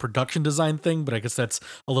get a production design thing, but I guess that's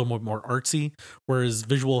a little more artsy. Whereas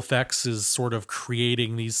visual effects is sort of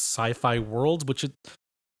creating these sci-fi worlds, which it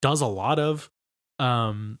does a lot of.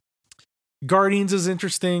 Guardians is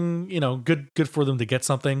interesting, good for them to get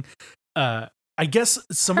something. I guess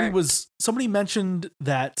somebody mentioned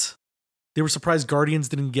that they were surprised Guardians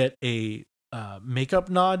didn't get a makeup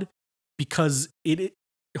nod because it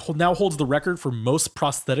now holds the record for most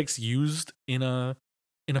prosthetics used in a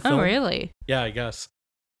film. Oh, really? Yeah, I guess.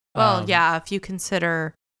 Well, yeah, if you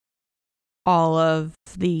consider all of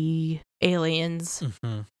the aliens.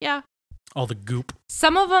 Mm-hmm. Yeah. All the goop.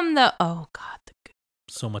 Some of them, oh God, the goop.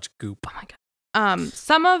 So much goop. Oh my God.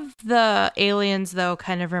 Some of the aliens, though,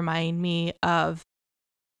 kind of remind me of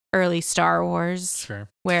early Star Wars. Sure.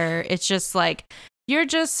 Where it's just like, you're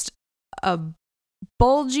just a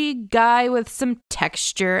bulgy guy with some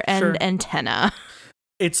texture and antenna.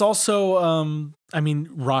 It's also,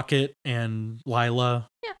 Rocket and Lila,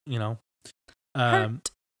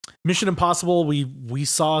 Mission Impossible, we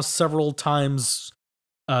saw several times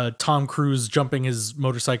Tom Cruise jumping his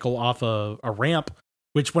motorcycle off a ramp,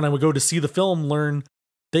 which when I would go to see the film, learn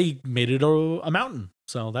they made it a mountain.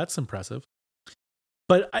 So that's impressive.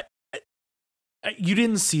 But you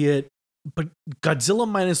didn't see it, but Godzilla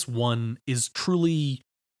 -1 is truly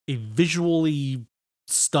a visually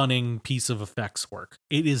stunning piece of effects work.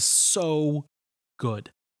 It is so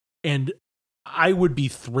good. And I would be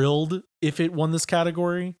thrilled if it won this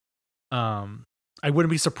category. I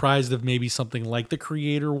wouldn't be surprised if maybe something like The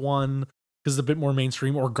Creator won because it's a bit more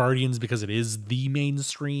mainstream, or Guardians because it is the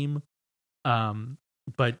mainstream.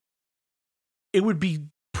 But it would be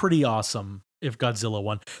pretty awesome if Godzilla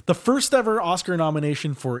won. The first ever Oscar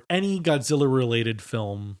nomination for any Godzilla related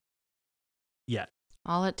film yet.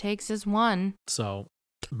 All it takes is one. So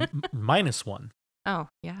 -1. Oh,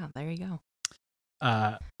 yeah, there you go.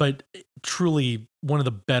 But truly one of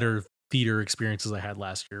the better theater experiences I had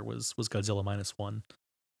last year was Godzilla -1.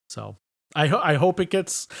 So I hope it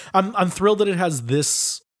gets. I'm thrilled that it has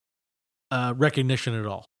this recognition at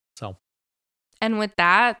all. So, and with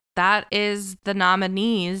that is the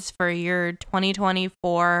nominees for your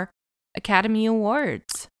 2024 Academy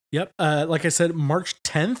Awards. Yep. Like I said, March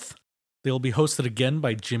 10th, they'll be hosted again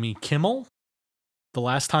by Jimmy Kimmel. The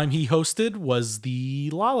last time he hosted was the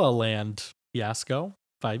La La Land fiasco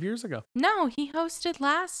 5 years ago. No, he hosted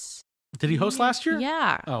last. Did he host last year?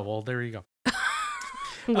 Yeah. Oh, well, there you go.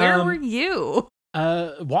 Where were you?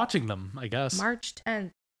 Watching them, I guess. March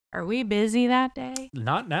 10th. Are we busy that day?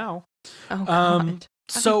 Not now. Oh, God.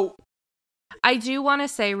 So I do want to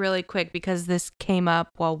say really quick, because this came up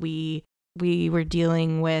while we were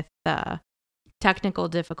dealing with technical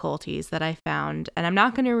difficulties that I found, and I'm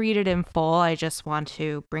not going to read it in full. I just want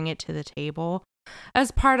to bring it to the table as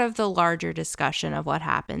part of the larger discussion of what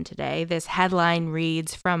happened today. This headline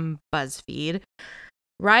reads from BuzzFeed: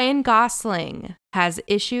 Ryan Gosling has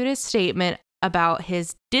issued a statement about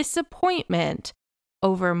his disappointment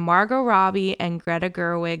over Margot Robbie and Greta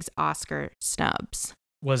Gerwig's Oscar snubs.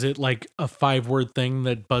 Was it like a 5-word thing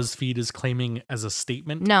that BuzzFeed is claiming as a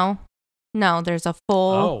statement? No, there's a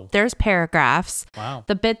full, there's paragraphs. Wow.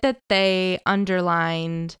 The bit that they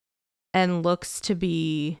underlined and looks to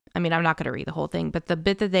be, I'm not going to read the whole thing, but the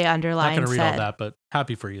bit that they underlined not going to read said, all that, but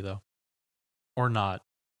happy for you though. Or not.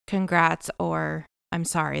 Congrats, or I'm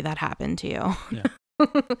sorry that happened to you. Yeah.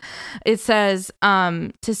 It says,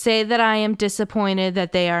 to say that I am disappointed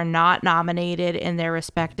that they are not nominated in their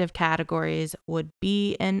respective categories would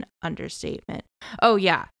be an understatement. Oh,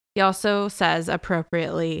 yeah. He also says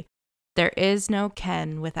appropriately, there is no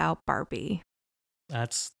Ken without Barbie.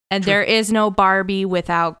 That's And true. there is no Barbie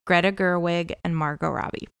without Greta Gerwig and Margot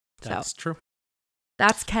Robbie. That's true.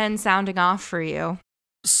 That's Ken sounding off for you.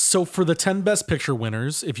 So for the 10 Best Picture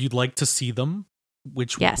winners, if you'd like to see them,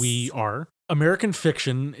 which we are, American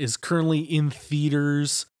Fiction is currently in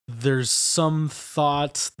theaters. There's some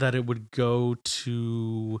thought that it would go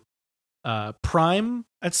to Prime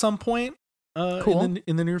at some point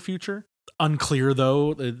in the near future. Unclear,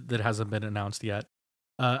 though. That hasn't been announced yet.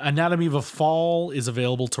 Anatomy of a Fall is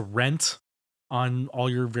available to rent on all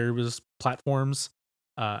your various platforms.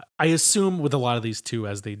 I assume with a lot of these too,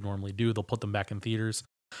 as they normally do, they'll put them back in theaters.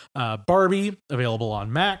 Barbie, available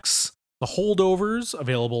on Max. The Holdovers,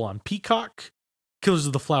 available on Peacock. Killers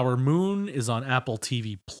of the Flower Moon is on Apple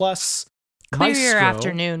TV+. Clear your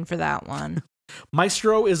afternoon for that one.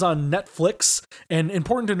 Maestro is on Netflix. And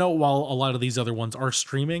important to note, while a lot of these other ones are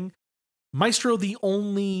streaming, Maestro the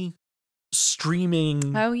only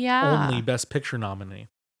streaming only Best Picture nominee,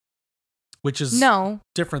 which is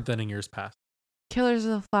different than in years past. Killers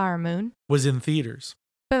of the Flower Moon was in theaters,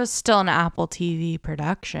 but it was still an Apple TV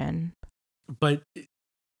production. But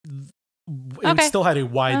Okay. still had a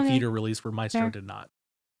wide Okay. theater release where Maestro Fair. did not.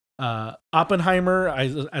 Oppenheimer,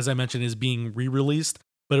 as I mentioned, is being re-released,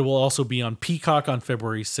 but it will also be on Peacock on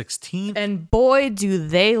February 16th And boy, do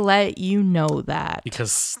they let you know that.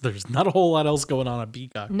 because there's not a whole lot else going on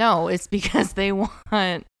Peacock. No, it's because they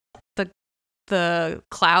want the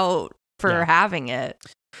clout for Yeah. having it.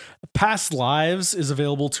 Past Lives is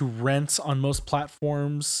available to rent on most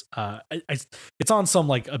platforms. It's on some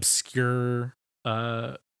like obscure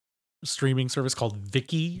streaming service called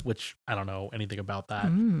Viki, which I don't know anything about that.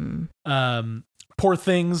 Poor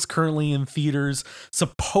Things currently in theaters.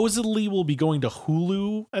 Supposedly will be going to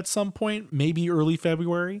Hulu at some point, maybe early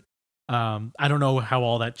February. I don't know how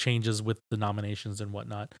all that changes with the nominations and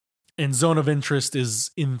whatnot. And Zone of Interest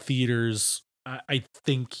is in theaters. I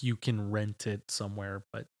think you can rent it somewhere,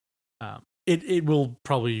 but it will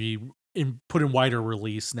probably be put in wider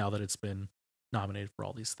release now that it's been nominated for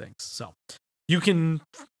all these things. So you can,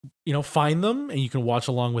 find them and you can watch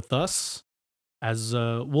along with us as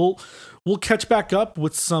we'll catch back up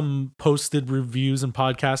with some posted reviews and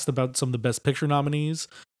podcasts about some of the Best Picture nominees,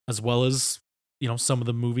 as well as some of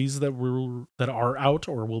the movies that are out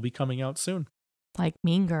or will be coming out soon, Like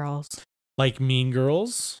Mean Girls. like Mean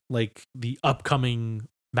Girls, like the upcoming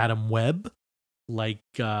Madam Web, like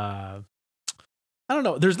I don't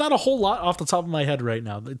know. There's not a whole lot off the top of my head right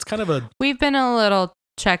now. It's kind of a. We've been a little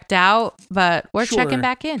checked out, but we're Sure. checking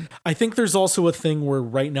back in. I think there's also a thing where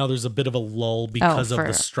right now there's a bit of a lull because of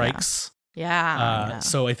the strikes. Yeah.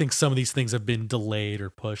 So I think some of these things have been delayed or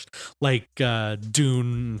pushed. Like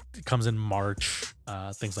Dune comes in March,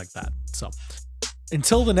 things like that. So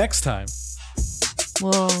until the next time.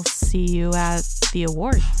 We'll see you at the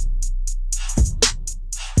awards.